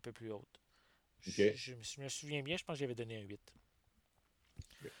un peu plus haute. OK. Je me souviens bien, je pense que j'avais donné un 8.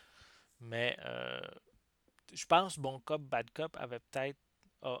 Mais je pense Bon Cop, Bad Cop avait peut-être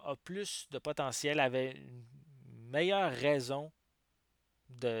a plus de potentiel, avait une meilleure raison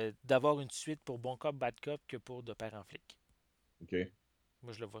d'avoir une suite pour Bon Cop, Bad Cop que pour De Père en flic. OK.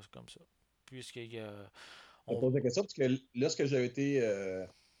 Moi, je le vois comme ça. Puisqu'il y a. Je te On... pose la question parce que lorsque j'avais été.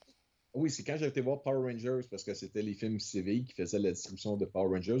 Oui, c'est quand j'avais été voir Power Rangers parce que c'était les films CVI qui faisaient la distribution de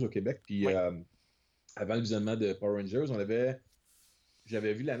Power Rangers au Québec. Puis Oui. avant le visionnement de Power Rangers,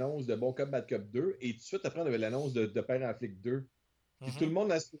 j'avais vu l'annonce de Bon Cop, Bad Cop 2 et tout de suite après, on avait l'annonce de Père en flic 2. Puis tout le Mhm.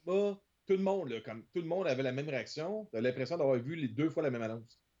 monde, à ce moment, tout le monde, là, comme tout le monde avait la même réaction, t'as l'impression d'avoir vu les deux fois la même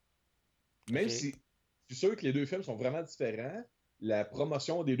annonce. Même OK. si je suis sûr que les deux films sont vraiment différents, la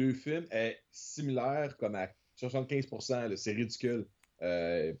promotion des deux films est similaire comme à 75%. Là, c'est ridicule.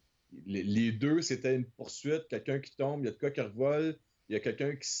 Euh, les deux, c'était une poursuite, quelqu'un qui tombe, il y a de quoi qui revole, il y a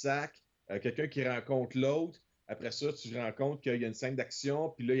quelqu'un qui sac, quelqu'un qui rencontre l'autre. Après ça, tu te rends compte qu'il y a une scène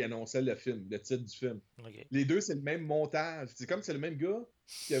d'action, puis là, il annonçait le film, le titre du film. OK. Les deux, c'est le même montage. C'est comme si c'est le même gars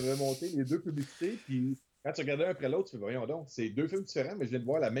qui avait monté les deux publicités, puis quand tu regardais un après l'autre, tu fais, voyons donc, c'est deux films différents, mais je viens de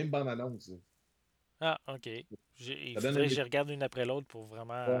voir la même bande-annonce. Ah, OK. Il Ça donne faudrait que une... je regarde une après l'autre pour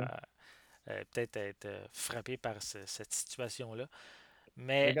vraiment Ouais. peut-être être frappé par cette situation-là.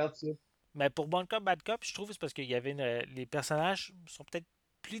 Mais, Regarde ça. mais pour Bon Cop, Bad Cop, je trouve que c'est parce qu'il y avait les personnages sont peut-être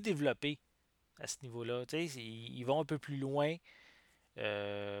plus développés à ce niveau-là. Tu sais, ils vont un peu plus loin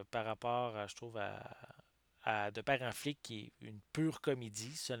par rapport, je trouve, à De Père en flic, qui est une pure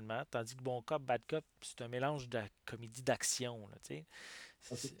comédie seulement, tandis que Bon Cop, Bad Cop, c'est un mélange de comédie d'action. Là, tu sais.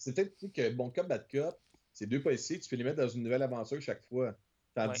 C'est peut-être aussi que Bon Cop, Bad Cop, c'est deux policiers, tu peux les mettre dans une nouvelle aventure chaque fois. Ouais.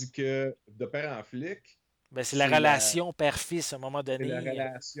 Tandis que De Père en flic, Ben, c'est la c'est la, relation père-fils à un moment c'est la donné.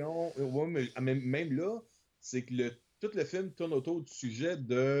 relation. Ouais, mais même là, c'est que tout le film tourne autour du sujet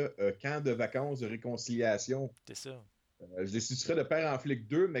de camp de vacances de réconciliation. C'est ça. Je les situerais De Père en flic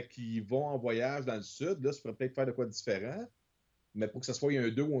 2, mais qui vont en voyage dans le sud. Là, ça pourrait peut-être faire de quoi de différent. Mais pour que ce soit un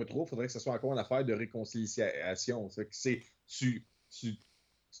 2 ou un 3, il faudrait que ce soit encore une affaire de réconciliation. Tu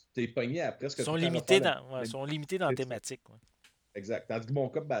t'es pogné à presque tout le temps refaire Sont limités dans la thématique. Ouais. Exact. Tandis que Bon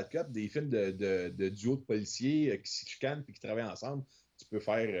Cop, Bad Cop, des films de duo de policiers qui se chicanent et qui travaillent ensemble, tu peux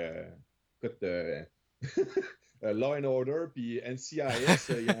faire écoute, Law and Order puis NCIS,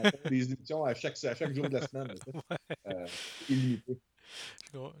 ils en font des émissions à chaque jour de la semaine. C'est illimité.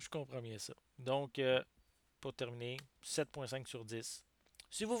 Je comprends bien ça. Donc, pour terminer, 7,5 sur 10.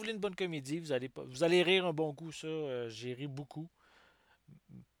 Si vous voulez une bonne comédie, vous allez rire un bon coup, ça. J'ai ri beaucoup.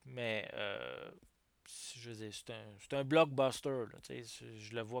 Mais, je veux dire, c'est un blockbuster. Là,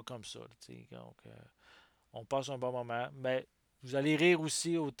 je le vois comme ça. Là, donc, on passe un bon moment. Mais vous allez rire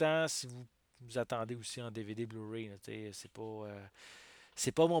aussi autant si vous attendez aussi en DVD Blu-ray. Là,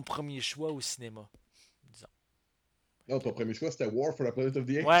 c'est pas mon premier choix au cinéma, disons. Non, ton premier choix, c'était War for the Planet of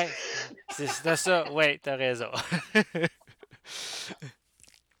the Apes. Ouais, c'était ça. Ouais, t'as raison.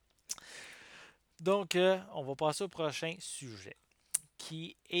 Donc, on va passer au prochain sujet,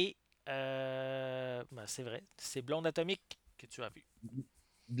 qui est, ben, c'est vrai, c'est Blonde Atomique que tu as vu.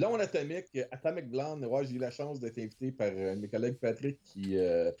 Blonde Atomique, Atomic Blonde, ouais, j'ai eu la chance d'être invité par un de mes collègues Patrick qui,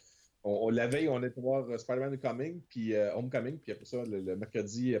 la veille, on était voir Spider-Man Homecoming, puis après ça, le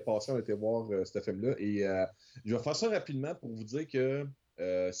mercredi passé, on était voir ce film-là. Et je vais faire ça rapidement pour vous dire que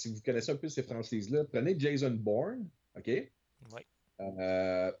si vous connaissez un peu ces franchises-là, prenez Jason Bourne, OK? Ouais,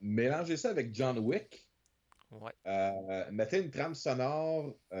 Mélangez ça avec John Wick, ouais. mettez une trame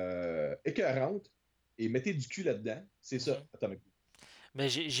sonore écœurante et mettez du cul là-dedans. C'est ça, Mhm. Atomic. Mais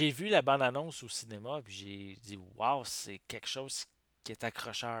j'ai vu la bande-annonce au cinéma, puis j'ai dit, waouh, c'est quelque chose qui est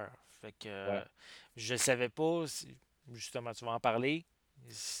accrocheur. Fait que Ouais. je ne savais pas, justement, tu vas en parler,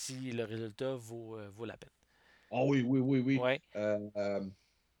 si le résultat vaut la peine. Ah oui, oui, oui, oui. Ouais,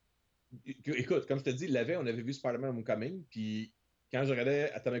 Écoute, comme je te dis, la veille, on avait vu Spider-Man Homecoming, puis quand je regardais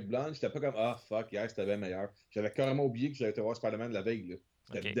Atomic Blonde, j'étais pas comme Ah fuck, hier c'était bien meilleur. J'avais carrément oublié que j'avais été voir Spider-Man la veille. Là.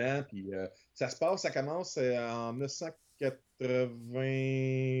 J'étais ok. dedans, puis ça commence en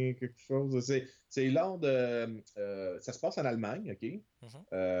 1980, quelque chose. C'est lors de. Ça se passe en Allemagne, OK? Mhm.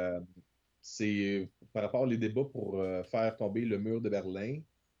 Euh, c'est par rapport aux débats pour faire tomber le mur de Berlin.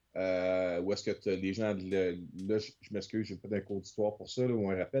 Où est-ce que les gens, là, je m'excuse, j'ai pas d'un cours d'histoire pour ça, là, ou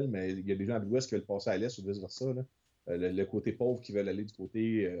un rappel, mais il y a des gens de l'Ouest qui veulent passer à l'Est ou vice-versa. Là. Le côté pauvre qui veulent aller du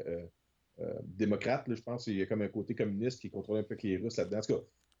côté démocrate, là, je pense qu'il y a comme un côté communiste qui contrôle un peu les Russes là-dedans. En tout cas,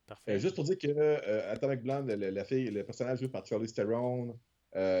 Parfait. juste pour dire que Atomic Blonde, la fille, le personnage joué par Charlize Theron,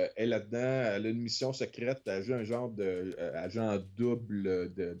 est là-dedans, elle a une mission secrète, elle joue un genre d'agent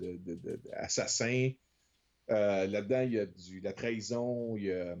double assassin. Là-dedans, il y a la trahison,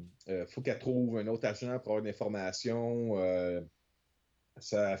 faut qu'elle trouve un autre agent pour avoir une information.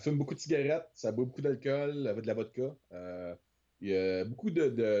 Ça fume beaucoup de cigarettes, ça boit beaucoup d'alcool avec de la vodka. Il y a beaucoup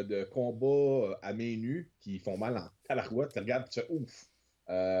de combats à main nue qui font mal en tabarouette. Tu regardes, tu fais ouf.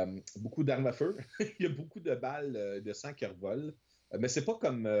 Beaucoup d'armes à feu. Il y a beaucoup de balles de sang qui revolent. Mais c'est pas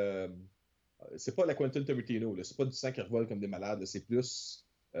comme. C'est pas la Quentin Tarantino, là. C'est pas du sang qui revole comme des malades, là. C'est plus.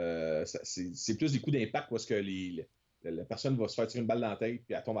 C'est plus des coups d'impact parce que la personne va se faire tirer une balle dans la tête,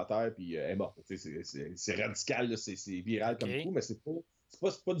 puis elle tombe à terre, puis elle est morte. C'est radical, là. C'est viral comme OK. coup, mais c'est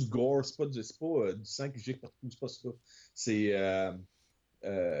pas du gore, c'est pas du sang qui gicle partout, c'est pas ça. C'est.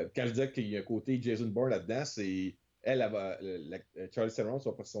 Quand je disais qu'il y a un côté Jason Bourne là-dedans, c'est. Elle va. Charlie Theron,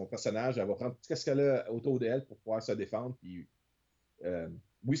 son personnage, elle va prendre tout ce qu'elle a autour d'elle pour pouvoir se défendre, puis euh,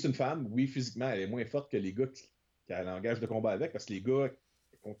 oui, c'est une femme. Oui, physiquement, elle est moins forte que les gars qui a un langage de combat avec, parce que les gars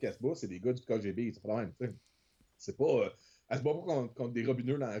qu'on casse bas, c'est des gars du KGB. C'est pas la même. T'sais. C'est pas. Elle se bat pas contre des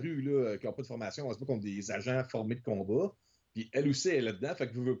robineux dans la rue là, qui n'ont pas de formation. Elle se bat contre des agents formés de combat. Puis elle aussi, elle est là-dedans. Fait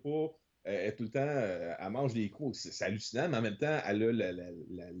que je veux pas. Elle est tout le temps. Elle mange des coups. C'est hallucinant, mais en même temps, elle a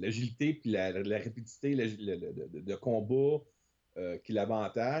l'agilité puis la rapidité de combat qui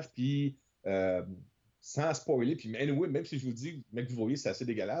l'avantage. Puis. Sans spoiler, puis anyway, même si je vous dis, même que vous voyez, c'est assez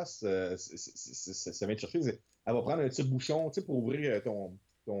dégueulasse, ça vient de chercher. Elle va prendre un petit bouchon, tu sais, pour ouvrir ton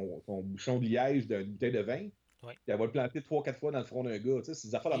bouchon de liège d'une bouteille de vin, puis Ouais. elle va le planter 3, 4 fois dans le front d'un gars, tu sais, c'est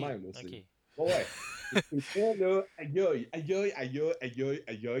des affaires de Et, même, là. OK. Ouais. C'est ça, là, aïe aïe, aïe aïe, aïe aïe, aïe aïe,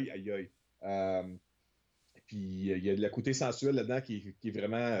 aïe aïe, aïe aïe. Puis il y a de la côté sensuel là-dedans qui est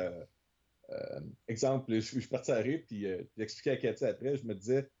vraiment. Exemple, je suis parti à rire, puis j'expliquais à Cathy après, je me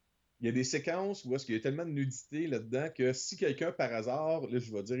disais, il y a des séquences où est-ce qu'il y a tellement de nudité là-dedans que si quelqu'un, par hasard, là,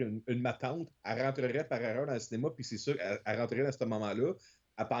 je vais dire une ma tante, elle rentrerait par erreur dans le cinéma, puis c'est sûr, elle rentrerait à ce moment-là,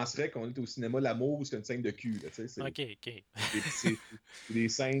 elle penserait qu'on est au cinéma l'amour ou c'est une scène de cul. Là, OK, OK. c'est des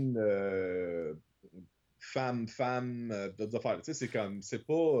scènes femmes, d'autres affaires. C'est comme,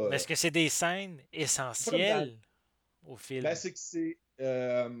 Mais est-ce que c'est des scènes c'est pas comme dans. essentielles au Ben, film? c'est que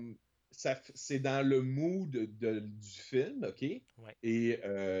c'est dans le mood du film, OK? Ouais. Et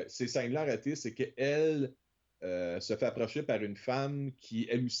ces scènes-là arrêtées, c'est qu'elle se fait approcher par une femme qui,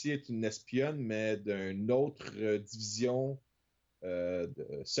 elle aussi, est une espionne, mais d'une autre division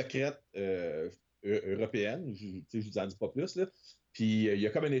secrète européenne. Je ne vous en dis pas plus, là. Puis il y a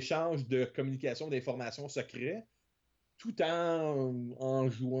comme un échange de communication d'informations secrets, tout en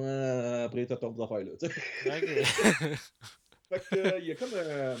jouant après toutes autres affaires, là. OK. Fait que, il y a comme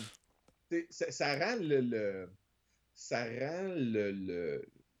un. Ça rend ça rend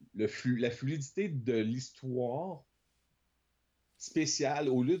la fluidité de l'histoire spéciale.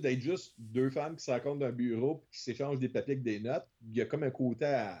 Au lieu d'être juste deux femmes qui se rencontrent dans un bureau et qui s'échangent des papiers avec des notes, il y a comme un côté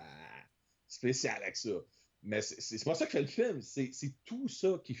spécial avec ça. Mais c'est pas ça qui fait le film. C'est tout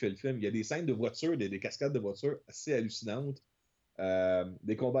ça qui fait le film. Il y a des scènes de voitures, des cascades de voitures assez hallucinantes.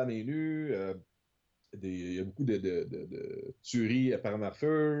 Des combats à main nue, il y a beaucoup de tueries par arme à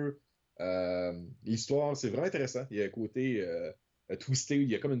feu. L'histoire, c'est vraiment intéressant. Il y a un côté twisté, il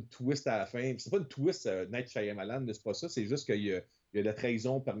y a comme une twist à la fin. C'est pas une twist Night Shyamalan, mais c'est pas ça. C'est juste qu'il y a de la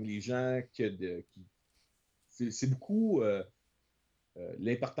trahison parmi les gens. C'est beaucoup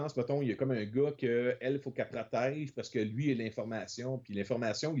l'importance, mettons, il y a comme un gars qu'elle, il faut qu'elle protège parce que lui, il a l'information. Puis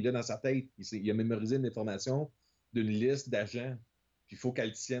l'information, il l'a dans sa tête. Il a mémorisé une information d'une liste d'agents. Puis il faut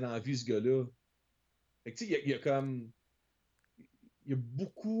qu'elle tienne en vie ce gars-là. Fait que, tu sais, il y a comme il y a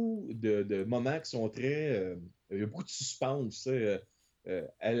beaucoup de moments qui sont très. Il y a beaucoup de suspense. Tu sais,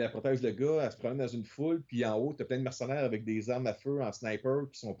 elle protège le gars, elle se promène dans une foule, puis en haut, tu as plein de mercenaires avec des armes à feu en sniper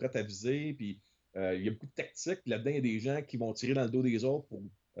qui sont prêts à viser. Puis il y a beaucoup de tactiques. Là-dedans, il y a des gens qui vont tirer dans le dos des autres pour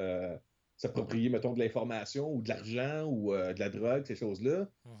euh, s'approprier, mettons, de l'information ou de l'argent ou de la drogue, ces choses-là.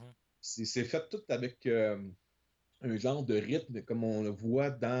 Mhm. C'est fait tout avec un genre de rythme comme on le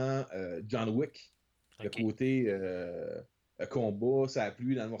voit dans John Wick. Le OK. côté combat, ça a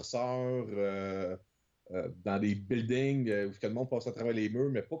plu dans le noirceur, dans des buildings où tout le monde passe à travers les murs,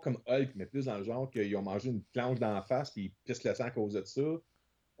 mais pas comme Hulk, mais plus dans le genre qu'ils ont mangé une planche d'en face puis ils pissent le sang à cause de ça.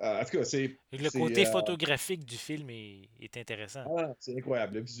 En tout cas, Et le côté photographique du film est intéressant. c'est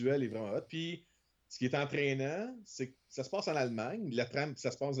incroyable. Le visuel est vraiment hot. Puis, ce qui est entraînant, c'est que ça se passe en Allemagne. La trame, ça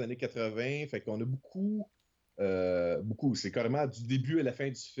se passe dans les années 80. Fait qu'on a beaucoup. C'est carrément du début à la fin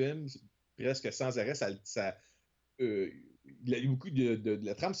du film, presque sans arrêt. Euh, il y a beaucoup de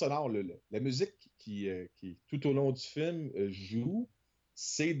la trame sonore, la musique qui, tout au long du film, joue.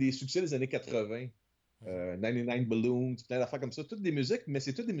 C'est des succès des années 80. Mhm. 99 Balloons, plein d'affaires comme ça. Toutes des musiques, mais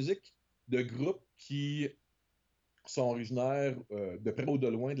c'est toutes des musiques de groupes qui sont originaires de près ou de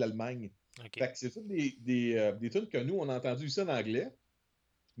loin de l'Allemagne. OK. Fait que c'est toutes des tunes que nous, on a entendu ici en anglais,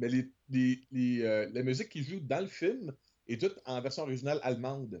 mais la musique qui joue dans le film est tout en version originale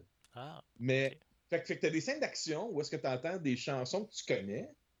allemande. Ah, Mais, ok. fait que tu as des scènes d'action où est-ce que tu entends des chansons que tu connais,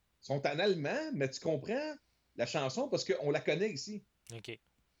 sont en allemand, mais tu comprends la chanson parce qu'on la connaît ici. Ok. Tu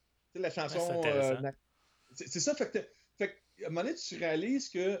sais, la Ah, c'est chanson. intéressant. C'est ça, à un moment donné, tu réalises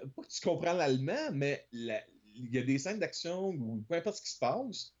que, pas que tu comprends l'allemand, mais il y a des scènes d'action ou peu importe ce qui se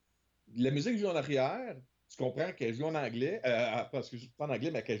passe, la musique joue en arrière, tu comprends qu'elle joue en anglais, parce que pas en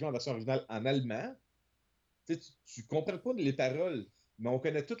anglais, mais qu'elle joue en version originale en allemand. Tu comprends pas les paroles, mais on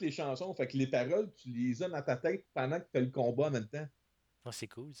connaît toutes les chansons, fait que les paroles, tu les as dans ta tête pendant que tu as le combat en même temps. Ah, c'est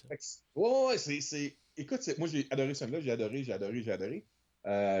cool, ça. Ouais, ouais, Écoute, moi j'ai adoré ce film-là, j'ai adoré, j'ai adoré, j'ai adoré.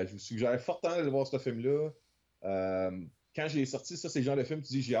 Je vous suggère fortement de voir ce film-là. Quand j'ai sorti, ça, c'est le genre de film, tu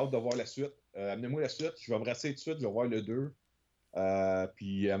dis, j'ai hâte de voir la suite. Amenez-moi la suite, je vais me rasser tout de suite, je vais voir le 2.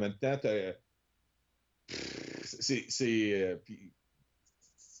 Puis en même temps, puis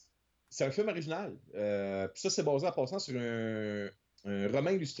c'est un film original. Puis ça, c'est basé en passant sur un roman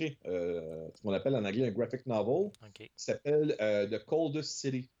illustré, ce qu'on appelle en anglais un graphic novel, Ok. qui s'appelle The Coldest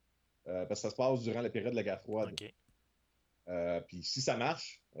City, parce que ça se passe durant la période de la guerre froide. Ok. Puis si ça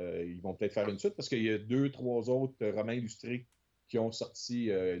marche, ils vont peut-être faire une suite, parce qu'il y a deux, trois autres romans illustrés qui ont sorti.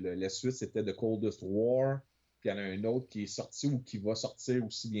 La suite, c'était The Coldest War. Puis il y en a un autre qui est sorti ou qui va sortir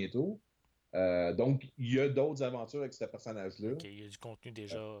aussi bientôt. Donc, il y a d'autres aventures avec ce personnage-là. Ok. Il y a du contenu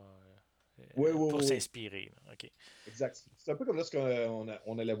déjà Oui, oui, pour oui, oui. s'inspirer, là. Ok. Exact. C'est un peu comme lorsqu'on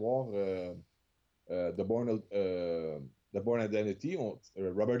on allait voir euh, The, Bourne, euh, The Bourne Identity.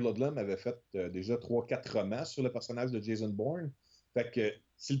 Robert Ludlum avait fait déjà 3-4 romans sur le personnage de Jason Bourne. Fait que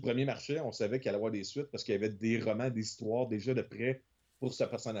si le premier marchait, on savait qu'il allait y avoir des suites parce qu'il y avait des romans, des histoires déjà de près pour ce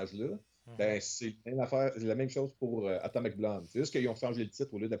personnage-là. Mhm. Ben, c'est la même affaire, c'est la même chose pour Atomic Blonde. C'est juste qu'ils ont changé le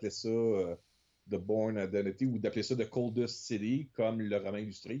titre au lieu d'appeler ça The Bourne Identity ou d'appeler ça The Coldest City comme le roman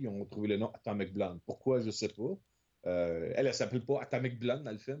illustré. Ils ont trouvé le nom Atomic Blonde. Pourquoi, je sais pas. Elle s'appelle pas Atomic Blonde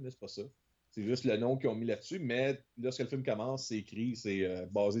dans le film, c'est pas ça. C'est juste le nom qu'ils ont mis là-dessus, mais lorsque le film commence, c'est écrit, c'est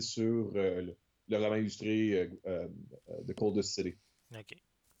basé sur le roman illustré de Coldest City. Ok.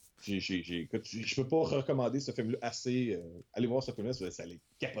 Écoute, je peux pas recommander ce film-là assez. Allez voir ce film-là, ça allait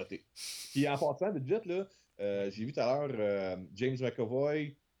capoter. Puis en passant, de jet, là, j'ai vu tout à l'heure James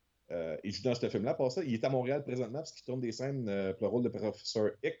McAvoy, il joue dans ce film-là. Pour ça, il est à Montréal présentement parce qu'il tourne des scènes pour le rôle de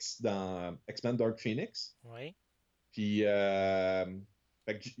Professeur X dans X-Men Dark Phoenix. Oui. Puis,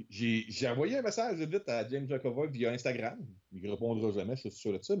 fait que j'ai envoyé un message vite à James McAvoy via Instagram. Il ne répondra jamais, je suis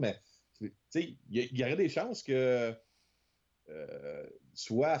sûr de ça, mais tu sais, il y aurait des chances que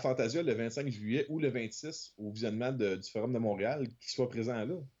soit à Fantasia le 25 juillet ou le 26 au visionnement du Forum de Montréal, qu'il soit présent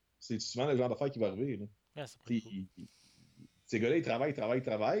là. C'est souvent le genre d'affaire qui va arriver. Là. Ah, ça pourrait être Tu sais, cool. ces gars-là, ils travaillent, travaillent,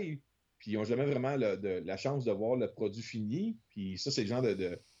 travaillent, puis ils n'ont jamais vraiment la chance de voir le produit fini. Puis ça, c'est le genre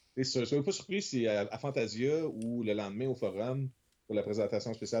soyez pas surpris si à Fantasia ou le lendemain au Forum pour la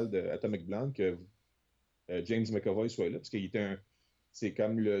présentation spéciale de Atomic Blonde que James McAvoy soit là, parce qu'il était c'est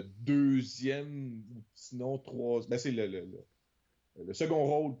comme le deuxième, sinon troisième, ben c'est le second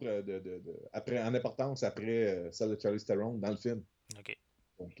rôle après, en importance après celle de Charlie Theron dans le film. Ok.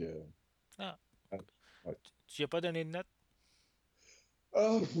 Donc, Ah, ouais. Ouais. tu y as pas donné de note?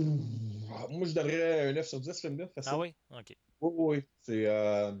 Ah, moi, je donnerais un 9 sur 10 film-là, Ah facile. oui? Ok. Oui, oui, oui.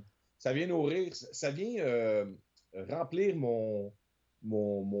 Ça vient nourrir, ça vient remplir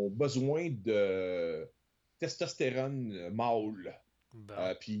mon besoin de testostérone mâle. Bon.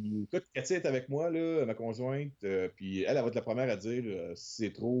 Puis, écoute, Cathy est avec moi, là, ma conjointe, puis elle va être la première à dire si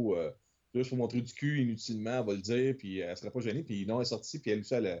c'est trop, là, je peux montrer du cul inutilement, elle va le dire, puis elle sera pas gênée. Puis non, elle est sortie, puis elle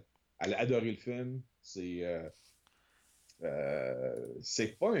aussi, elle a adoré le film.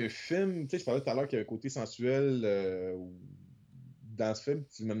 C'est pas un film, tu sais, je parlais tout à l'heure qu'il y a un côté sensuel dans ce film,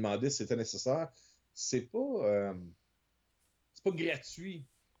 tu me demandais si c'était nécessaire. C'est pas, euh, c'est pas gratuit.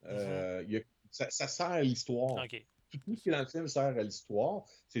 Mhm. Ça sert à l'histoire. Ok. Tout C'est ce qui ça. est dans le film sert à l'histoire.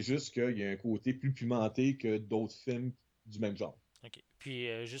 C'est juste qu'il y a un côté plus pimenté que d'autres films du même genre. Ok. Puis,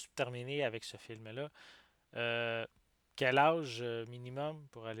 juste pour terminer avec ce film-là, euh, quel âge minimum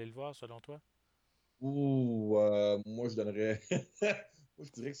pour aller le voir selon toi? Ou moi, je donnerais. Moi,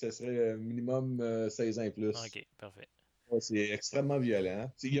 je dirais que ce serait minimum 16 ans et plus. Ok, parfait. Ouais, c'est extrêmement violent.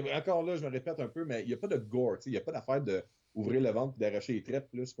 Encore là, je me répète un peu, mais il n'y a pas de gore. Il n'y a pas d'affaire d'ouvrir le ventre et d'arracher les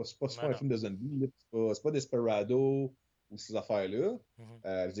tripes. Là. C'est Non, pas un non. film de zombies. Là. C'est pas Desperado ou ces affaires-là. Mhm.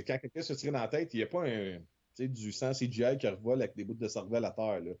 Je dis, quand quelqu'un se tire dans la tête, il n'y a pas du sang CGI qui revole avec des bouts de cervelle à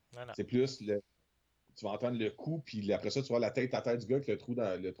terre. Là. Non, non. C'est plus tu vas entendre le coup, puis après ça, tu vois la tête à terre du gars avec le trou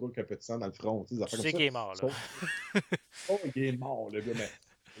avec un peu de sang dans le front. Des Tu affaires comme sais ça. qu'il est mort, là. Oh, il est mort, le gars, mais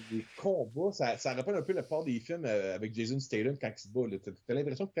les combats, ça rappelle un peu le part des films avec Jason Statham quand il se bat. Tu as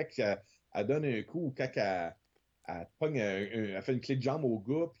l'impression que quand elle donne un coup ou quand elle fait une clé de jambe au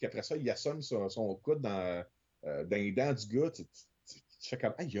gars, puis qu'après ça, il assomme son coude dans les dents du gars. Tu fais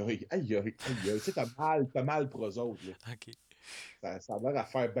comme aïe, aïe, aïe, aïe, aïe, aïe. Tu sais, t'as mal pour eux autres. Là. OK. Ça a l'air à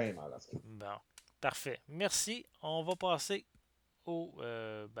faire bien mal. En ce cas. Bon. Parfait. Merci. On va passer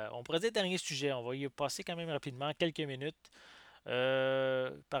on pourrait dire dernier sujet. On va y passer quand même rapidement, quelques minutes.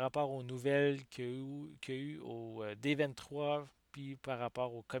 Par rapport aux nouvelles qu'il y a eu au D23, puis par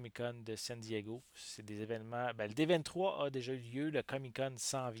rapport au Comic Con de San Diego. C'est des événements. Le D23 a déjà eu lieu, le Comic Con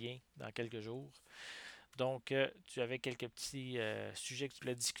s'en vient dans quelques jours. Donc, tu avais quelques petits sujets que tu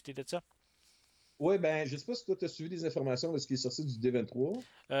voulais discuter de ça? Oui, ben, je sais pas si toi, tu as suivi des informations de ce qui est sorti du D23.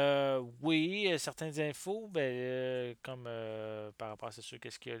 Oui, certaines infos, comme par rapport à c'est sûr,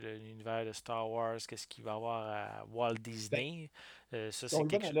 qu'est-ce qu'il y a l'univers de Star Wars, qu'est-ce qu'il va y avoir à Walt Ben, Disney. Ça, si on c'est le va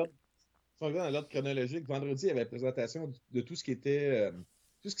quelque dans chose. l'ordre, si on le va dans l'ordre chronologique, vendredi, il y avait la présentation de tout ce qui était.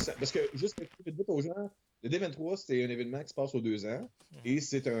 Tout ce qui, parce que, juste pour expliquer vite aux gens, le D23, c'est un événement qui se passe aux 2 ans. Mhm, Et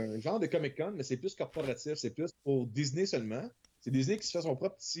c'est un genre de Comic-Con, mais c'est plus corporatif. C'est plus pour Disney seulement. C'est Disney qui se fait son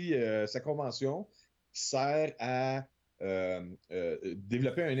propre sa convention qui sert à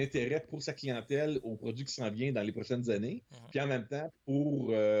développer un intérêt pour sa clientèle aux produits qui s'en viennent dans les prochaines années. mhm. Puis en même temps,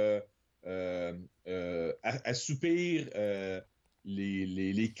 pour assoupir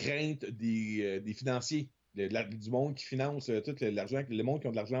les craintes des financiers, du monde qui finance tout l'argent, le monde qui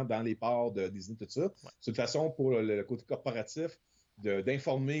ont de l'argent dans les parts de Disney, tout ça. Ouais. C'est une façon pour le côté corporatif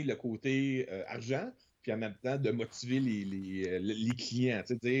d'informer le côté argent, puis en même temps de motiver les clients,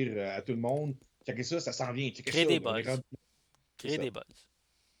 dire à tout le monde, checkez ça, ça s'en vient, checkez Créer ça, des on est buzz. rendu, c'est Créer ça. des buzz.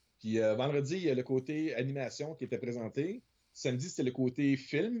 Puis vendredi, il y a le côté animation qui était présenté. Samedi, c'était le côté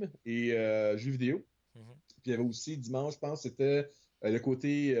film et jeux vidéo. Mhm. Puis il y avait aussi dimanche, je pense, c'était le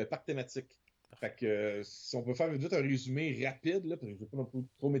côté parc thématique. Parfait. Fait que si on peut faire juste un résumé rapide, là, parce que je ne vais pas non plus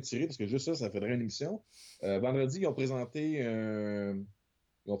trop m'étirer, parce que juste ça ferait une émission. Vendredi, ils ont présenté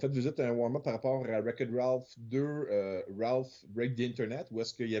ils ont fait visite à un warm-up par rapport à Wreck-It Ralph 2, Ralph Break the Internet, où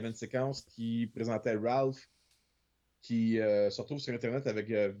est-ce qu'il y avait une séquence qui présentait Ralph qui se retrouve sur Internet avec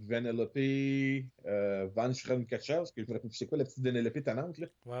Vanellope, Van Schrenkatcher, parce que je me rappelle plus c'est quoi la petite Vanellope tannante, là,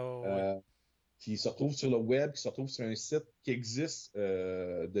 Ouais, ouais, ouais. euh, qui se retrouve sur le web, qui se retrouve sur un site qui existe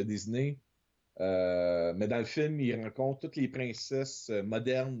de Disney. Mais dans le film, il rencontre toutes les princesses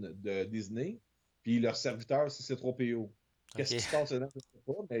modernes de Disney, puis leur serviteur, c'est C-3PO. Qu'est-ce qui OK. se passe là-dedans, je ne sais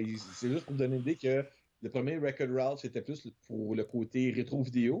pas, mais c'est juste pour vous donner une idée que le premier Record Ralph, c'était plus pour le côté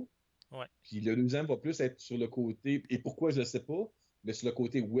rétro-vidéo, Ouais. puis le deuxième va plus être sur le côté, et pourquoi je ne sais pas, mais sur le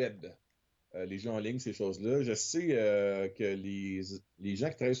côté web. Les jeux en ligne, ces choses-là. Je sais que les gens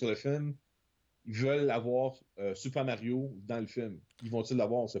qui travaillent sur le film, ils veulent avoir Super Mario dans le film. Ils vont-ils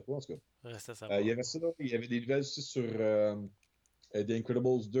l'avoir, on ne sait pas, en tout cas. Reste à Il y savoir. avait ça, il y avait des nouvelles aussi sur The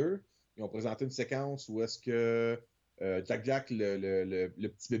Incredibles 2. Ils ont présenté une séquence où est-ce que Jack Jack, le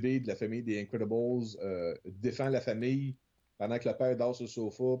petit bébé de la famille des Incredibles, défend la famille pendant que le père dort sur le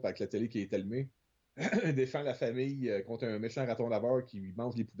sofa, avec la télé qui est allumée. Défend la famille contre un méchant raton laveur qui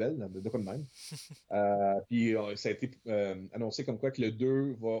mange les poubelles, de quoi de même. Puis ça a été annoncé comme quoi que le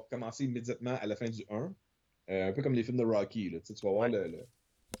 2 va commencer immédiatement à la fin du 1. Un peu comme les films de Rocky. Là. Tu vas voir Ouais.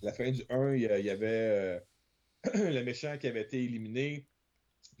 la fin du 1, il y avait le méchant qui avait été éliminé.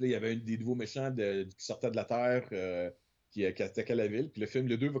 Puis là, il y avait des nouveaux méchants qui sortaient de la Terre qui attaquaient la ville. Puis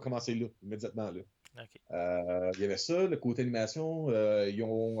le 2 va commencer là, immédiatement. Là. OK. Il y avait ça, le côté animation. Ils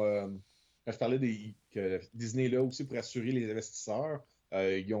ont, quand je parlais que Disney est là aussi pour assurer les investisseurs,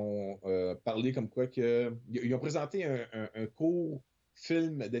 ils ont parlé comme quoi que. Ils ont présenté un court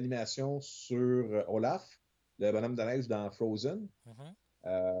film d'animation sur Olaf, le bonhomme de neige dans Frozen. Mhm.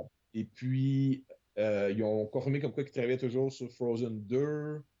 Euh, et puis, ils ont confirmé comme quoi qu'ils travaillaient toujours sur Frozen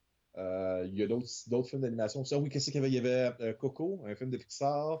 2. Il y a d'autres films d'animation. Ça, oui, qu'est-ce qu'il y avait? Il y avait Coco, un film de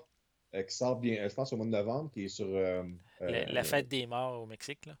Pixar, qui sort bien, je pense, au mois de novembre, qui est sur. La fête des morts au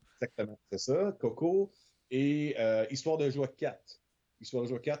Mexique, là. Exactement, c'est ça, Coco. Et Histoire de joie 4. Histoire de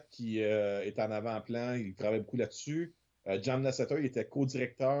joie 4 qui est en avant-plan, il travaille beaucoup là-dessus. John Lasseter, il était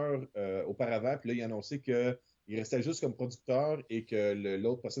co-directeur auparavant, puis là, il a annoncé qu'il restait juste comme producteur et que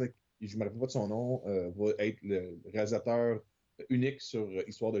l'autre personne, je ne me rappelle pas de son nom, va être le réalisateur unique sur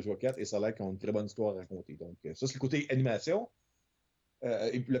Histoire de joie 4 et ça a l'air qu'ils ont une très bonne histoire à raconter. Donc, ça, c'est le côté animation.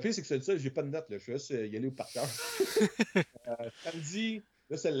 Et le pire, c'est que ça, j'ai pas de note, là, je vais juste y aller au par cœur. Samedi,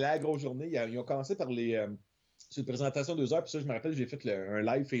 là, c'est la grosse journée. Ils ont commencé par c'est une présentation de 2 heures. Puis ça, je me rappelle, j'ai fait un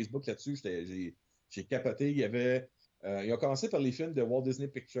live Facebook là-dessus. J'ai capoté. Ils ont commencé par les films de Walt Disney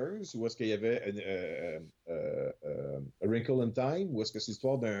Pictures, où est-ce qu'il y avait A Wrinkle in Time, où est-ce que c'est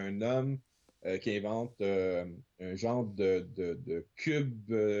l'histoire d'un homme qui invente un genre de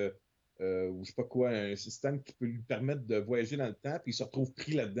cube ou je sais pas quoi, un système qui peut lui permettre de voyager dans le temps, puis il se retrouve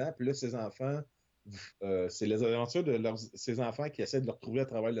pris là-dedans, puis là, ses enfants, c'est les aventures de ses enfants qui essaient de le retrouver à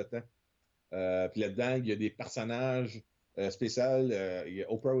travers le temps. Puis là-dedans, il y a des personnages spéciaux. Il y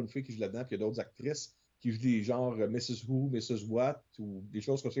a Oprah Winfrey qui joue là-dedans, puis il y a d'autres actrices qui jouent des genres Mrs. Who, Mrs. What, ou des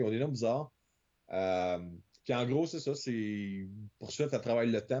choses comme ça. Ils ont des noms bizarres. Euh, Puis en gros, c'est ça, c'est poursuite à travers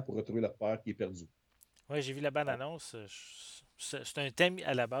le temps pour retrouver leur père qui est perdu. Ouais, j'ai vu la bande-annonce. C'est un thème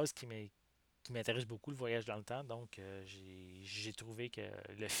à la base qui m'intéresse beaucoup, le voyage dans le temps. Donc, j'ai trouvé que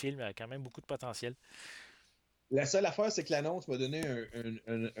le film a quand même beaucoup de potentiel. La seule affaire, c'est que l'annonce m'a donné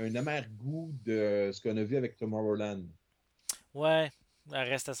un amer goût de ce qu'on a vu avec Tomorrowland. Ouais, il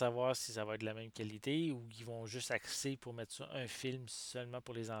reste à savoir si ça va être de la même qualité ou qu'ils vont juste axer pour mettre ça un film seulement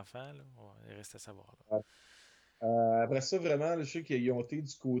pour les enfants. Là. Ouais, il reste à savoir. Là. Après ça, vraiment, là, je sais qu'ils ont été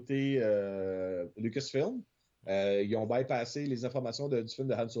du côté Lucasfilm. Ils ont bypassé les informations du film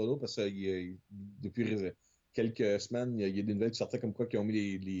de Han Solo parce que depuis quelques semaines, il y a des nouvelles qui sortaient comme quoi qu'ils ont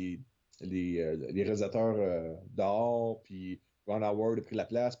mis les réalisateurs dehors, puis Ron Howard a pris la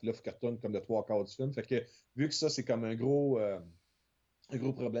place, puis là, il faut qu'il retourne comme de trois quarts du film. Fait que vu que ça, c'est comme un gros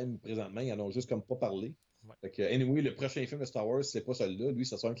problème présentement, ils en ont juste comme pas parlé. Ouais. Fait que, anyway, le prochain film de Star Wars, c'est pas celui-là. Lui,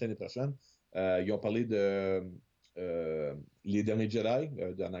 ça sort l'année prochaine. Ils ont parlé de Les Derniers Jedi,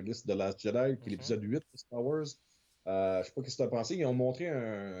 en anglais, c'est The Last Jedi, qui est Mhm. l'épisode 8 de Star Wars. Je sais pas ce que tu as pensé. Ils ont montré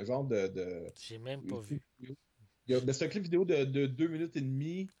un genre J'ai même pas vu. ben, c'est un clip vidéo de 2 minutes et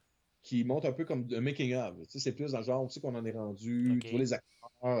demie qui montre un peu comme un making-of. Tu sais, c'est plus dans le genre, tu sais qu'on en est rendu, tu vois OK. les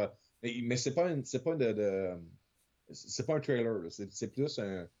acteurs. Mais c'est pas un trailer, là. C'est plus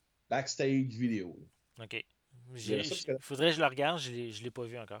un backstage vidéo. OK. Il y avait ça parce que Faudrait que je le regarde, je l'ai pas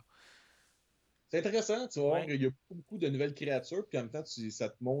vu encore. c'est intéressant, tu vas voir, Ouais. il y a beaucoup de nouvelles créatures, puis en même temps, ça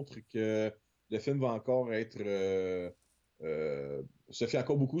te montre que le film va encore être se fait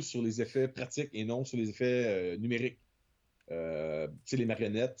encore beaucoup sur les effets pratiques et non sur les effets numériques. Tu sais, les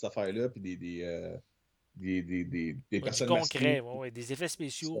marionnettes, cette affaire-là, puis des Ouais, du personnes concret, masquées. ouais, ouais, des effets Ça,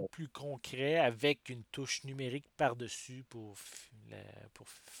 spéciaux plus concrets avec une touche numérique par-dessus pour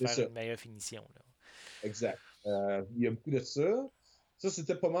c'est faire ça, une meilleure finition. Là. exact. Il y a beaucoup de ça. Ça,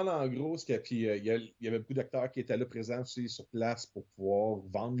 c'était pas mal en gros. Puis il y avait beaucoup d'acteurs qui étaient là présents aussi sur place pour pouvoir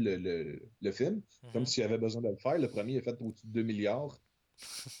vendre le film, comme Mhm. s'il y avait besoin de le faire. Le premier a fait au-dessus de 2 milliards.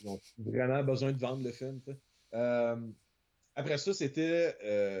 Ils ont vraiment besoin de vendre le film. Tu sais. Après ça, c'était.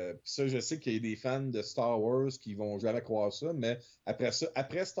 Puis ça, je sais qu'il y a des fans de Star Wars qui vont jamais croire ça, mais après ça,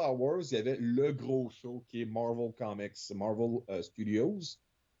 après Star Wars, il y avait le gros show qui est Marvel Comics, Marvel Studios.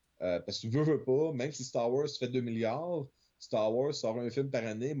 Parce que tu veux pas, même si Star Wars fait 2 milliards, Star Wars sort un film par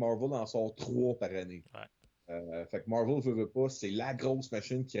année, Marvel en sort 3 par année. Ouais. Fait que Marvel veut pas, c'est la grosse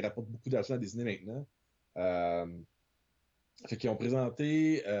machine qui rapporte beaucoup d'argent à Disney maintenant. Euh, Fait qu'ils ont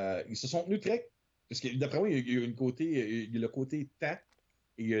présenté, ils se sont tenus très, parce que d'après moi, il y a il y a le côté temps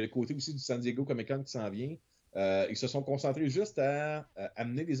et il y a le côté aussi du San Diego Comic-Con qui s'en vient. Ils se sont concentrés juste à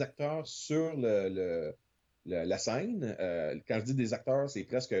amener des acteurs sur la scène. Quand je dis des acteurs, c'est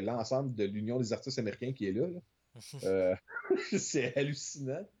presque l'ensemble de l'Union des artistes américains qui est là. Euh, c'est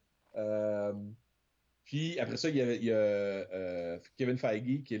hallucinant. Euh, Puis après ça, il y a Kevin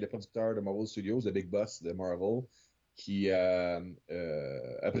Feige, qui est le producteur de Marvel Studios, le Big Boss de Marvel, qui a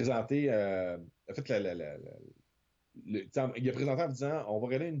présenté, a fait il a présenté en disant on va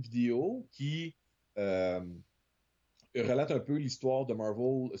regarder une vidéo qui euh, relate un peu l'histoire de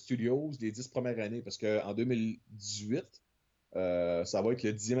Marvel Studios des 10 premières années, parce qu'en 2018, ça va être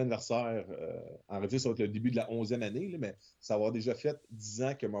le 10e anniversaire. En réalité, ça va être le début de la 11e année, là, mais ça va avoir déjà fait 10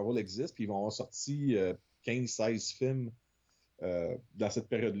 ans que Marvel existe, puis ils vont avoir sorti 15-16 films dans cette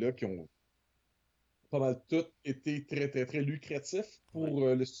période-là qui ont pas mal tous été très, très, très lucratifs Ouais. pour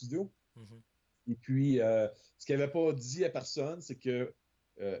le studio. Mhm. Et puis, ce qu'il n'avait pas dit à personne, c'est que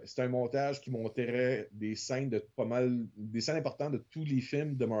c'était un montage qui montrait des scènes des scènes importantes de tous les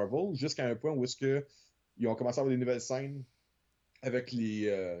films de Marvel, jusqu'à un point où est-ce que ils ont commencé à avoir des nouvelles scènes avec les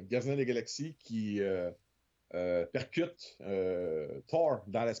Gardiens de la Galaxie qui percutent Thor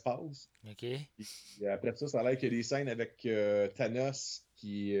dans l'espace. OK. Et après ça, ça a l'air qu'il y a des scènes avec Thanos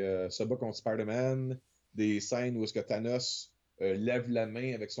qui se bat contre Spider-Man, des scènes où est-ce que Thanos lève la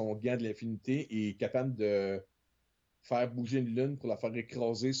main avec son gant de l'infinité et est capable de faire bouger une lune pour la faire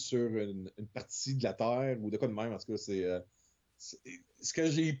écraser sur une partie de la Terre ou de quoi de même. En tout cas, c'est ce que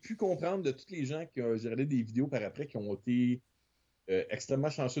j'ai pu comprendre de tous les gens qui ont géré des vidéos par après qui ont été extrêmement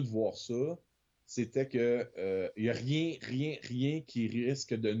chanceux de voir ça. C'était que il n'y a rien qui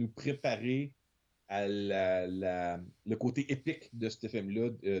risque de nous préparer à le côté épique de ce film-là,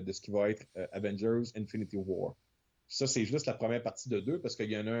 de ce qui va être Avengers Infinity War. Ça, c'est juste la première partie de 2 parce qu'il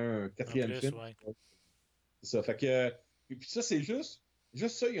y en a un En quatrième plus, film. ouais. C'est ça. Fait que, et puis ça, c'est juste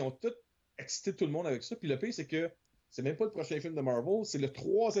ça. Ils ont tout excité tout le monde avec ça. Puis le pire, c'est que c'est même pas le prochain film de Marvel, c'est le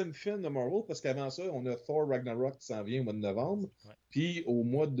troisième film de Marvel parce qu'avant ça, on a Thor Ragnarok qui s'en vient au mois de novembre. Ouais. Puis au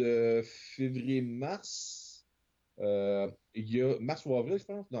mois de février-mars, il y a mars ou avril, je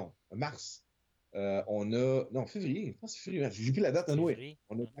pense. Non, mars. On a. Non, février. Je pense que c'est février. J'ai plus la date, anyway. Février.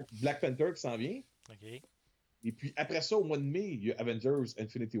 On a Black Panther qui s'en vient. OK. Et puis après ça, au mois de mai, il y a Avengers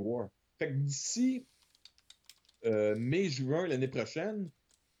Infinity War. Fait que d'ici mai-juin l'année prochaine,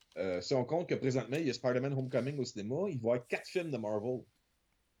 si on compte que présentement, il y a Spider-Man Homecoming au cinéma, il va y avoir 4 films de Marvel.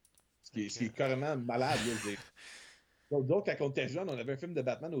 Ce qui est carrément malade. Donc, quand on était jeune, on avait un film de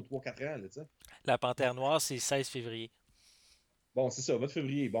Batman aux 3-4 ans. Là, La Panthère Noire, c'est 16 février. bon, c'est ça, 20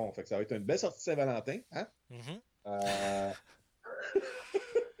 février. Bon, fait que ça va être une belle sortie de Saint-Valentin. Hein? Mhm. Euh,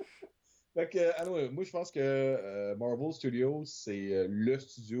 Fait que, moi, je pense que Marvel Studios, c'est le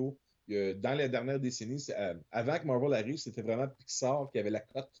studio. Dans les dernières décennies, avant que Marvel arrive, c'était vraiment Pixar qui avait la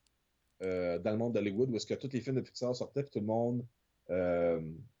cote dans le monde d'Hollywood, où est-ce que tous les films de Pixar sortaient, puis tout le monde euh,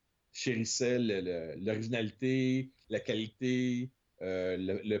 chérissait l'originalité, la qualité,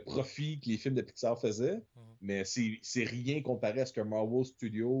 le profit que les films de Pixar faisaient. Mhm. Mais c'est rien comparé à ce que Marvel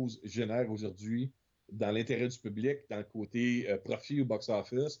Studios génère aujourd'hui dans l'intérêt du public, dans le côté profit au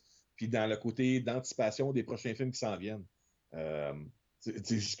box-office, puis dans le côté d'anticipation des prochains films qui s'en viennent. Euh,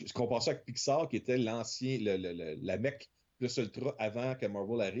 je compare ça avec Pixar, qui était l'ancien, la mecque plus ultra avant que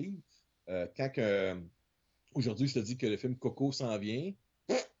Marvel arrive. Aujourd'hui, je te dis que le film Coco s'en vient,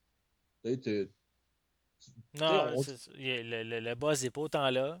 tu sais, Non, le buzz n'est pas autant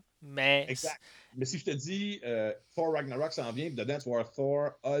là, mais exact. Mais si je te dis Thor Ragnarok s'en vient, dedans, tu vas voir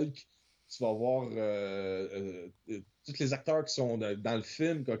Thor, Hulk, tu vas voir tous les acteurs qui sont dans le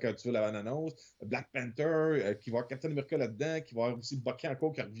film quand tu veux la bande-annonce, Black Panther, qui va avoir Captain America là-dedans, qui va avoir aussi Bucky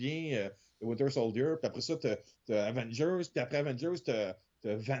encore qui revient, The Winter Soldier, puis après ça, t'as Avengers, puis après Avengers, t'as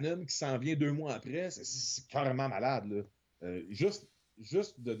Venom qui s'en vient 2 mois après. C'est carrément malade, là. Juste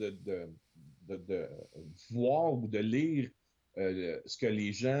de voir ou de lire ce que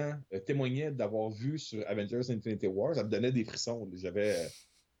les gens témoignaient d'avoir vu sur Avengers Infinity War, ça me donnait des frissons.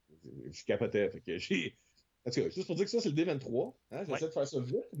 Je capotais. Fait que en tout cas, juste pour dire que ça, c'est le D23. Hein? ouais. J'essaie de faire ça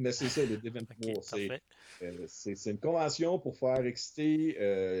vite, mais c'est ça, le OK, D23. parfait. C'est une convention pour faire exciter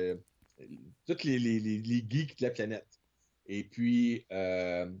tous les geeks de la planète. Et puis,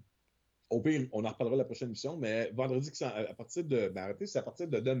 au pire, on en reparlera la prochaine émission, mais vendredi, à partir de. Ben, arrêtez, c'est à partir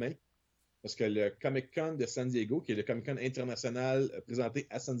de demain. Parce que le Comic Con de San Diego, qui est le Comic Con international présenté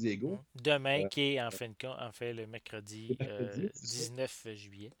à San Diego, Demain, euh, qui est en fait le c'est mercredi mercredi, c'est ça. 19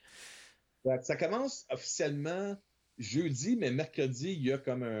 juillet. Ça commence officiellement jeudi, mais mercredi, il y a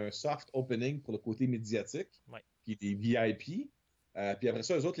comme un soft opening pour le côté médiatique, Ouais. qui est des VIP. Puis après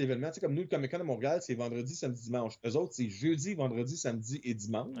ça, eux autres, l'événement, comme nous, le Comic Con de Montréal, c'est vendredi, samedi, dimanche. Eux autres, c'est jeudi, vendredi, samedi et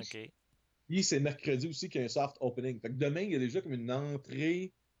dimanche. OK. Puis c'est mercredi aussi qu'il y a un soft opening. Fait que demain, il y a déjà comme une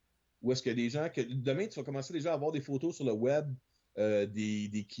entrée où est-ce que des gens. Demain, tu vas commencer déjà à avoir des photos sur le web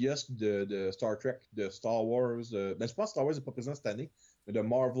des kiosques de Star Trek, de Star Wars. Ben, je pense que Star Wars n'est pas présent cette année, mais de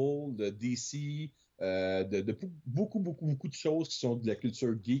Marvel, de DC, de beaucoup, beaucoup, beaucoup de choses qui sont de la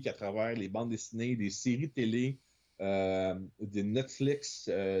culture geek à travers les bandes dessinées, des séries télé, des Netflix,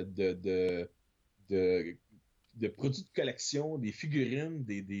 de, de produits de collection, des figurines,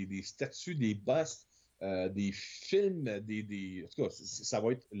 des statues, des bustes, des films, en tout cas, ça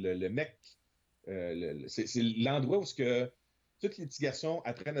va être le mec. C'est l'endroit où ce que tous les petits garçons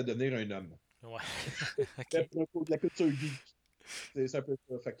apprennent à devenir un homme. Ouais. C'est OK. à propos de la culture geek. C'est un peu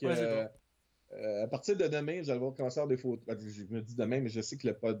ça. Fait que, Ouais, c'est bon. à partir de demain, vous allez voir commencer à avoir des photos. Je me dis demain, mais je sais que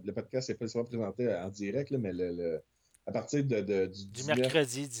le podcast n'est pas souvent présenté en direct, là, mais à partir du Du 19,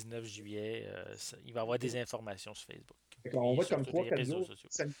 mercredi 19 juillet, il va y avoir des informations sur Facebook on et va être sur comme tous trois les quatre réseaux jours.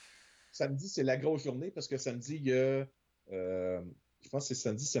 sociaux. Samedi, c'est la grosse journée parce que samedi, il y a, je pense que c'est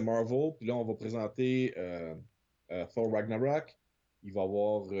samedi, c'est Marvel. Puis là, on va présenter Thor Ragnarok. Il va y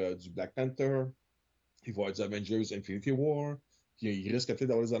avoir du Black Panther. Il va y avoir du Avengers Infinity War. Puis il risque peut-être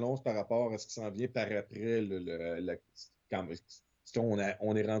d'avoir des annonces par rapport à ce qui s'en vient par après. Quand,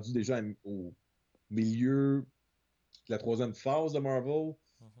 on est rendu déjà au milieu de la troisième phase de Marvel.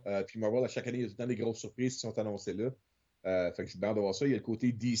 Mhm. Puis Marvel, à chaque année, il y a tout le temps des grosses surprises qui sont annoncées là. Fait que je suis bien de voir ça. Il y a le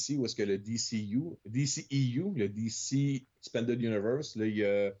côté DC, où est-ce que le DCEU, le DC Expanded Universe,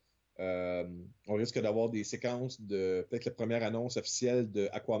 là, on risque d'avoir des séquences de peut-être la première annonce officielle de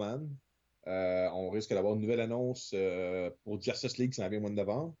Aquaman. On risque d'avoir une nouvelle annonce pour Justice League qui s'en vient au mois de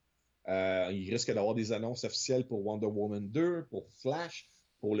novembre. Il risque d'avoir des annonces officielles pour Wonder Woman 2, pour Flash,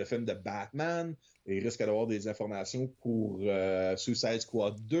 pour le film de Batman. Il risque d'avoir des informations pour Suicide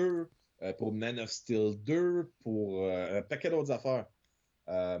Squad 2, pour Man of Steel 2, pour un paquet d'autres affaires.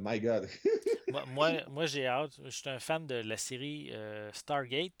 My God. Moi, j'ai hâte. Je suis un fan de la série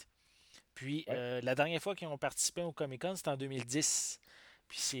Stargate. Puis Ouais. la dernière fois qu'ils ont participé au Comic Con, c'était en 2010.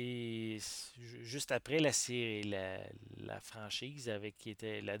 Puis juste après la série, la franchise avec qui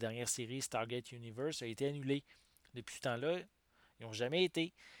était la dernière série Stargate Universe a été annulée. Depuis ce temps-là, ils n'ont jamais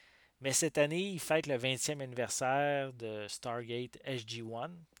été. Mais cette année, ils fêtent le 20e anniversaire de Stargate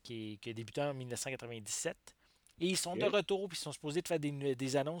SG-1, qui a débuté en 1997. Et ils sont de OK. retour, puis ils sont supposés de faire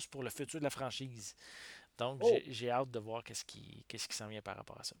des annonces pour le futur de la franchise. Donc, Oh, j'ai hâte de voir qu'est-ce qui s'en vient par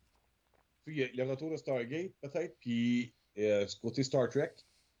rapport à ça. puis il y a le retour de Stargate, peut-être. Puis, du côté Star Trek,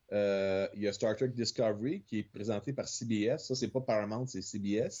 il y a Star Trek Discovery qui est présenté par CBS. Ça, c'est pas Paramount, c'est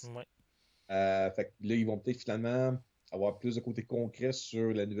CBS. Ouais. Fait que là, ils vont peut-être finalement avoir plus de côté concret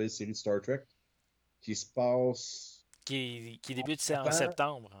sur la nouvelle série de Star Trek qui se passe Qui débute en avant.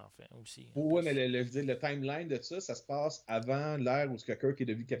 septembre, en fait, aussi, en Ouais, mais plus. je veux dire, le timeline de ça se passe avant l'ère où Kirk est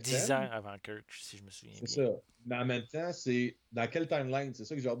devenu 10 capitaine. ans avant Kirk, si je me souviens C'est bien. ça. Mais en même temps, c'est dans quel timeline? C'est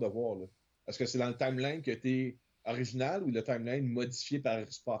ça que j'ai hâte de voir. Là. Est-ce que c'est dans le timeline qui a été original ou le timeline modifié par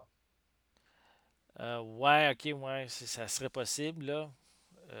Spock? Ouais, ok, ouais, ça serait possible, là.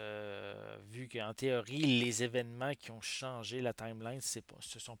 Vu qu'en théorie, les événements qui ont changé la timeline se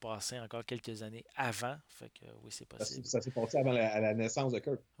sont passés encore quelques années avant. Fait que oui, c'est possible. Ça s'est passé avant à la naissance de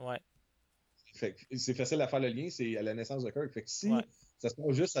Kirk. Ouais, Fait que c'est facile à faire le lien, c'est à la naissance de Kirk. Fait que ouais, si ça se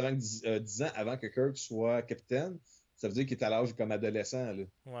passe juste avant 10 ans avant que Kirk soit capitaine, ça veut dire qu'il est à l'âge comme adolescent. Là. ouais,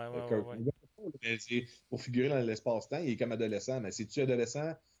 ouais, ouais, Kirk. ouais. Mais pour figurer dans l'espace-temps, il est comme adolescent. Mais c'est-tu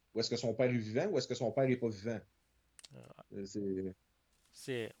adolescent ou est-ce que son père est vivant ou est-ce que son père n'est pas vivant?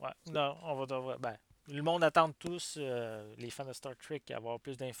 C'est Ouais. Non, ben, le monde attend tous, les fans de Star Trek, à avoir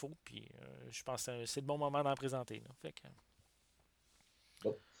plus d'infos. Puis je pense que c'est le bon moment d'en présenter. Là. Fait que,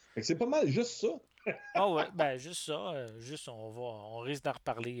 bon. Fait que c'est pas mal juste ça. ah ouais, ben juste ça. Juste on risque d'en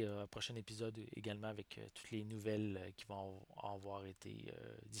reparler au prochain épisode également avec toutes les nouvelles qui vont avoir été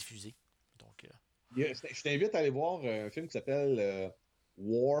diffusées. Donc, Je t'invite à aller voir un film qui s'appelle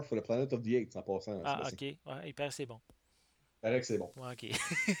War for the Planet of the Apes en passant, ah, Sébastien. ok, ouais, hyper, c'est bon. Il paraît que c'est bon. Ouais, ok.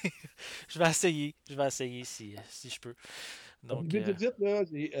 Je vais essayer si je peux. Donc, Vite, vite, vite,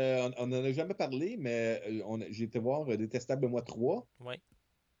 là, on n'en a jamais parlé, mais j'ai été voir Détestable Moi 3. ouais.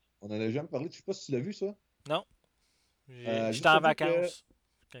 On n'en a jamais parlé. Je sais pas si tu l'as vu, ça. Non, j'étais Juste en te dire que vacances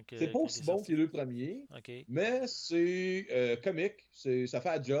quand, c'est pas quand il est aussi bon que sorti. les deux premiers, Ok, mais c'est comique, ça fait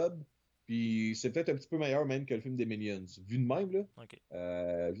un job, puis c'est peut-être un petit peu meilleur même que le film des Minions. Vu de même, là,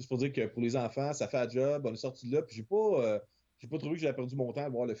 ok. juste pour dire que pour les enfants, ça fait un job, on est sorti de là, puis j'ai pas trouvé que j'avais perdu mon temps à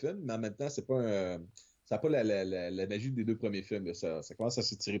voir le film, mais en même temps, c'est pas ça n'a pas la magie des deux premiers films, là. Ça commence à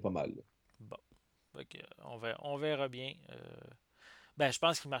s'étirer pas mal. Là. Bon, fait que, on verra bien. Ben, je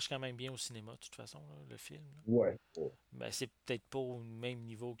pense qu'il marche quand même bien au cinéma, de toute façon, là, le film. Là. Ouais. Ouais. Ben, c'est peut-être pas au même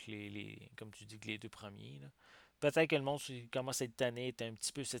niveau que comme tu dis, que les deux premiers. Là. Peut-être que le monde commence à être tanné, est un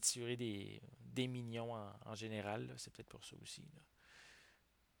petit peu saturé des mignons en général. Là. C'est peut-être pour ça aussi.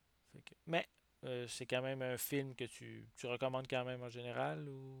 Là. Mais c'est quand même un film que tu recommandes quand même en général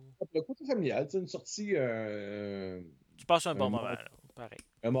ou Le côté familial, c'est une sortie tu passes un bon un, moment, mar- là. Pareil.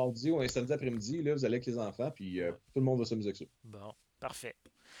 un mardi ou un samedi après-midi, là, vous allez avec les enfants, puis Ouais. tout le monde va s'amuser avec ça. Bon, parfait.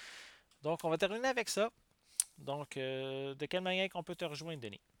 Donc, on va terminer avec ça. Donc, de quelle manière qu'on peut te rejoindre,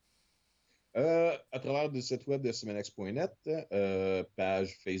 Denis? À travers le site web de Cinemaniacs.net,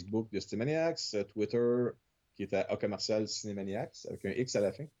 page Facebook de Cinemaniacs, Twitter qui est à A commercial Cinemaniacs avec un X à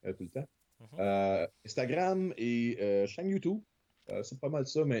la fin tout le temps. Mhm. Instagram et chaîne YouTube. C'est pas mal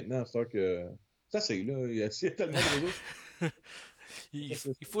ça maintenant, c'est que ça c'est là, il y a tellement de réseaux. Il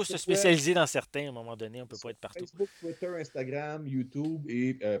faut se Site web, spécialiser dans certains à un moment donné. On ne peut pas être partout. Facebook, Twitter, Instagram, YouTube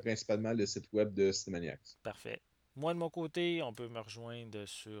et principalement le site web de Cinemaniacs. Parfait. Moi, de mon côté, on peut me rejoindre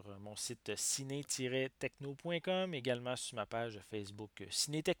sur mon site ciné-techno.com, également sur ma page Facebook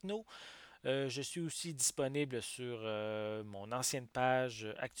Ciné-Techno. Je suis aussi disponible sur mon ancienne page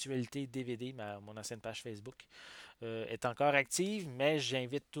Actualité DVD, mon ancienne page Facebook est encore active, mais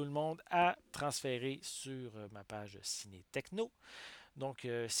j'invite tout le monde à transférer sur ma page Ciné Techno. Donc,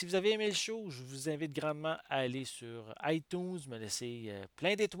 si vous avez aimé le show, je vous invite grandement à aller sur iTunes, me laisser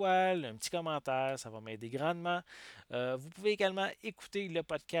plein d'étoiles, un petit commentaire, ça va m'aider grandement. Vous pouvez également écouter le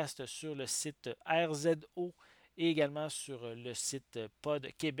podcast sur le site RZO et également sur le site Pod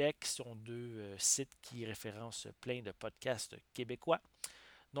Québec. Ce sont deux sites qui référencent plein de podcasts québécois.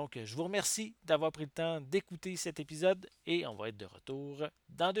 Donc, je vous remercie d'avoir pris le temps d'écouter cet épisode et on va être de retour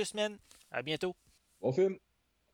dans 2 semaines. À bientôt. Bon film!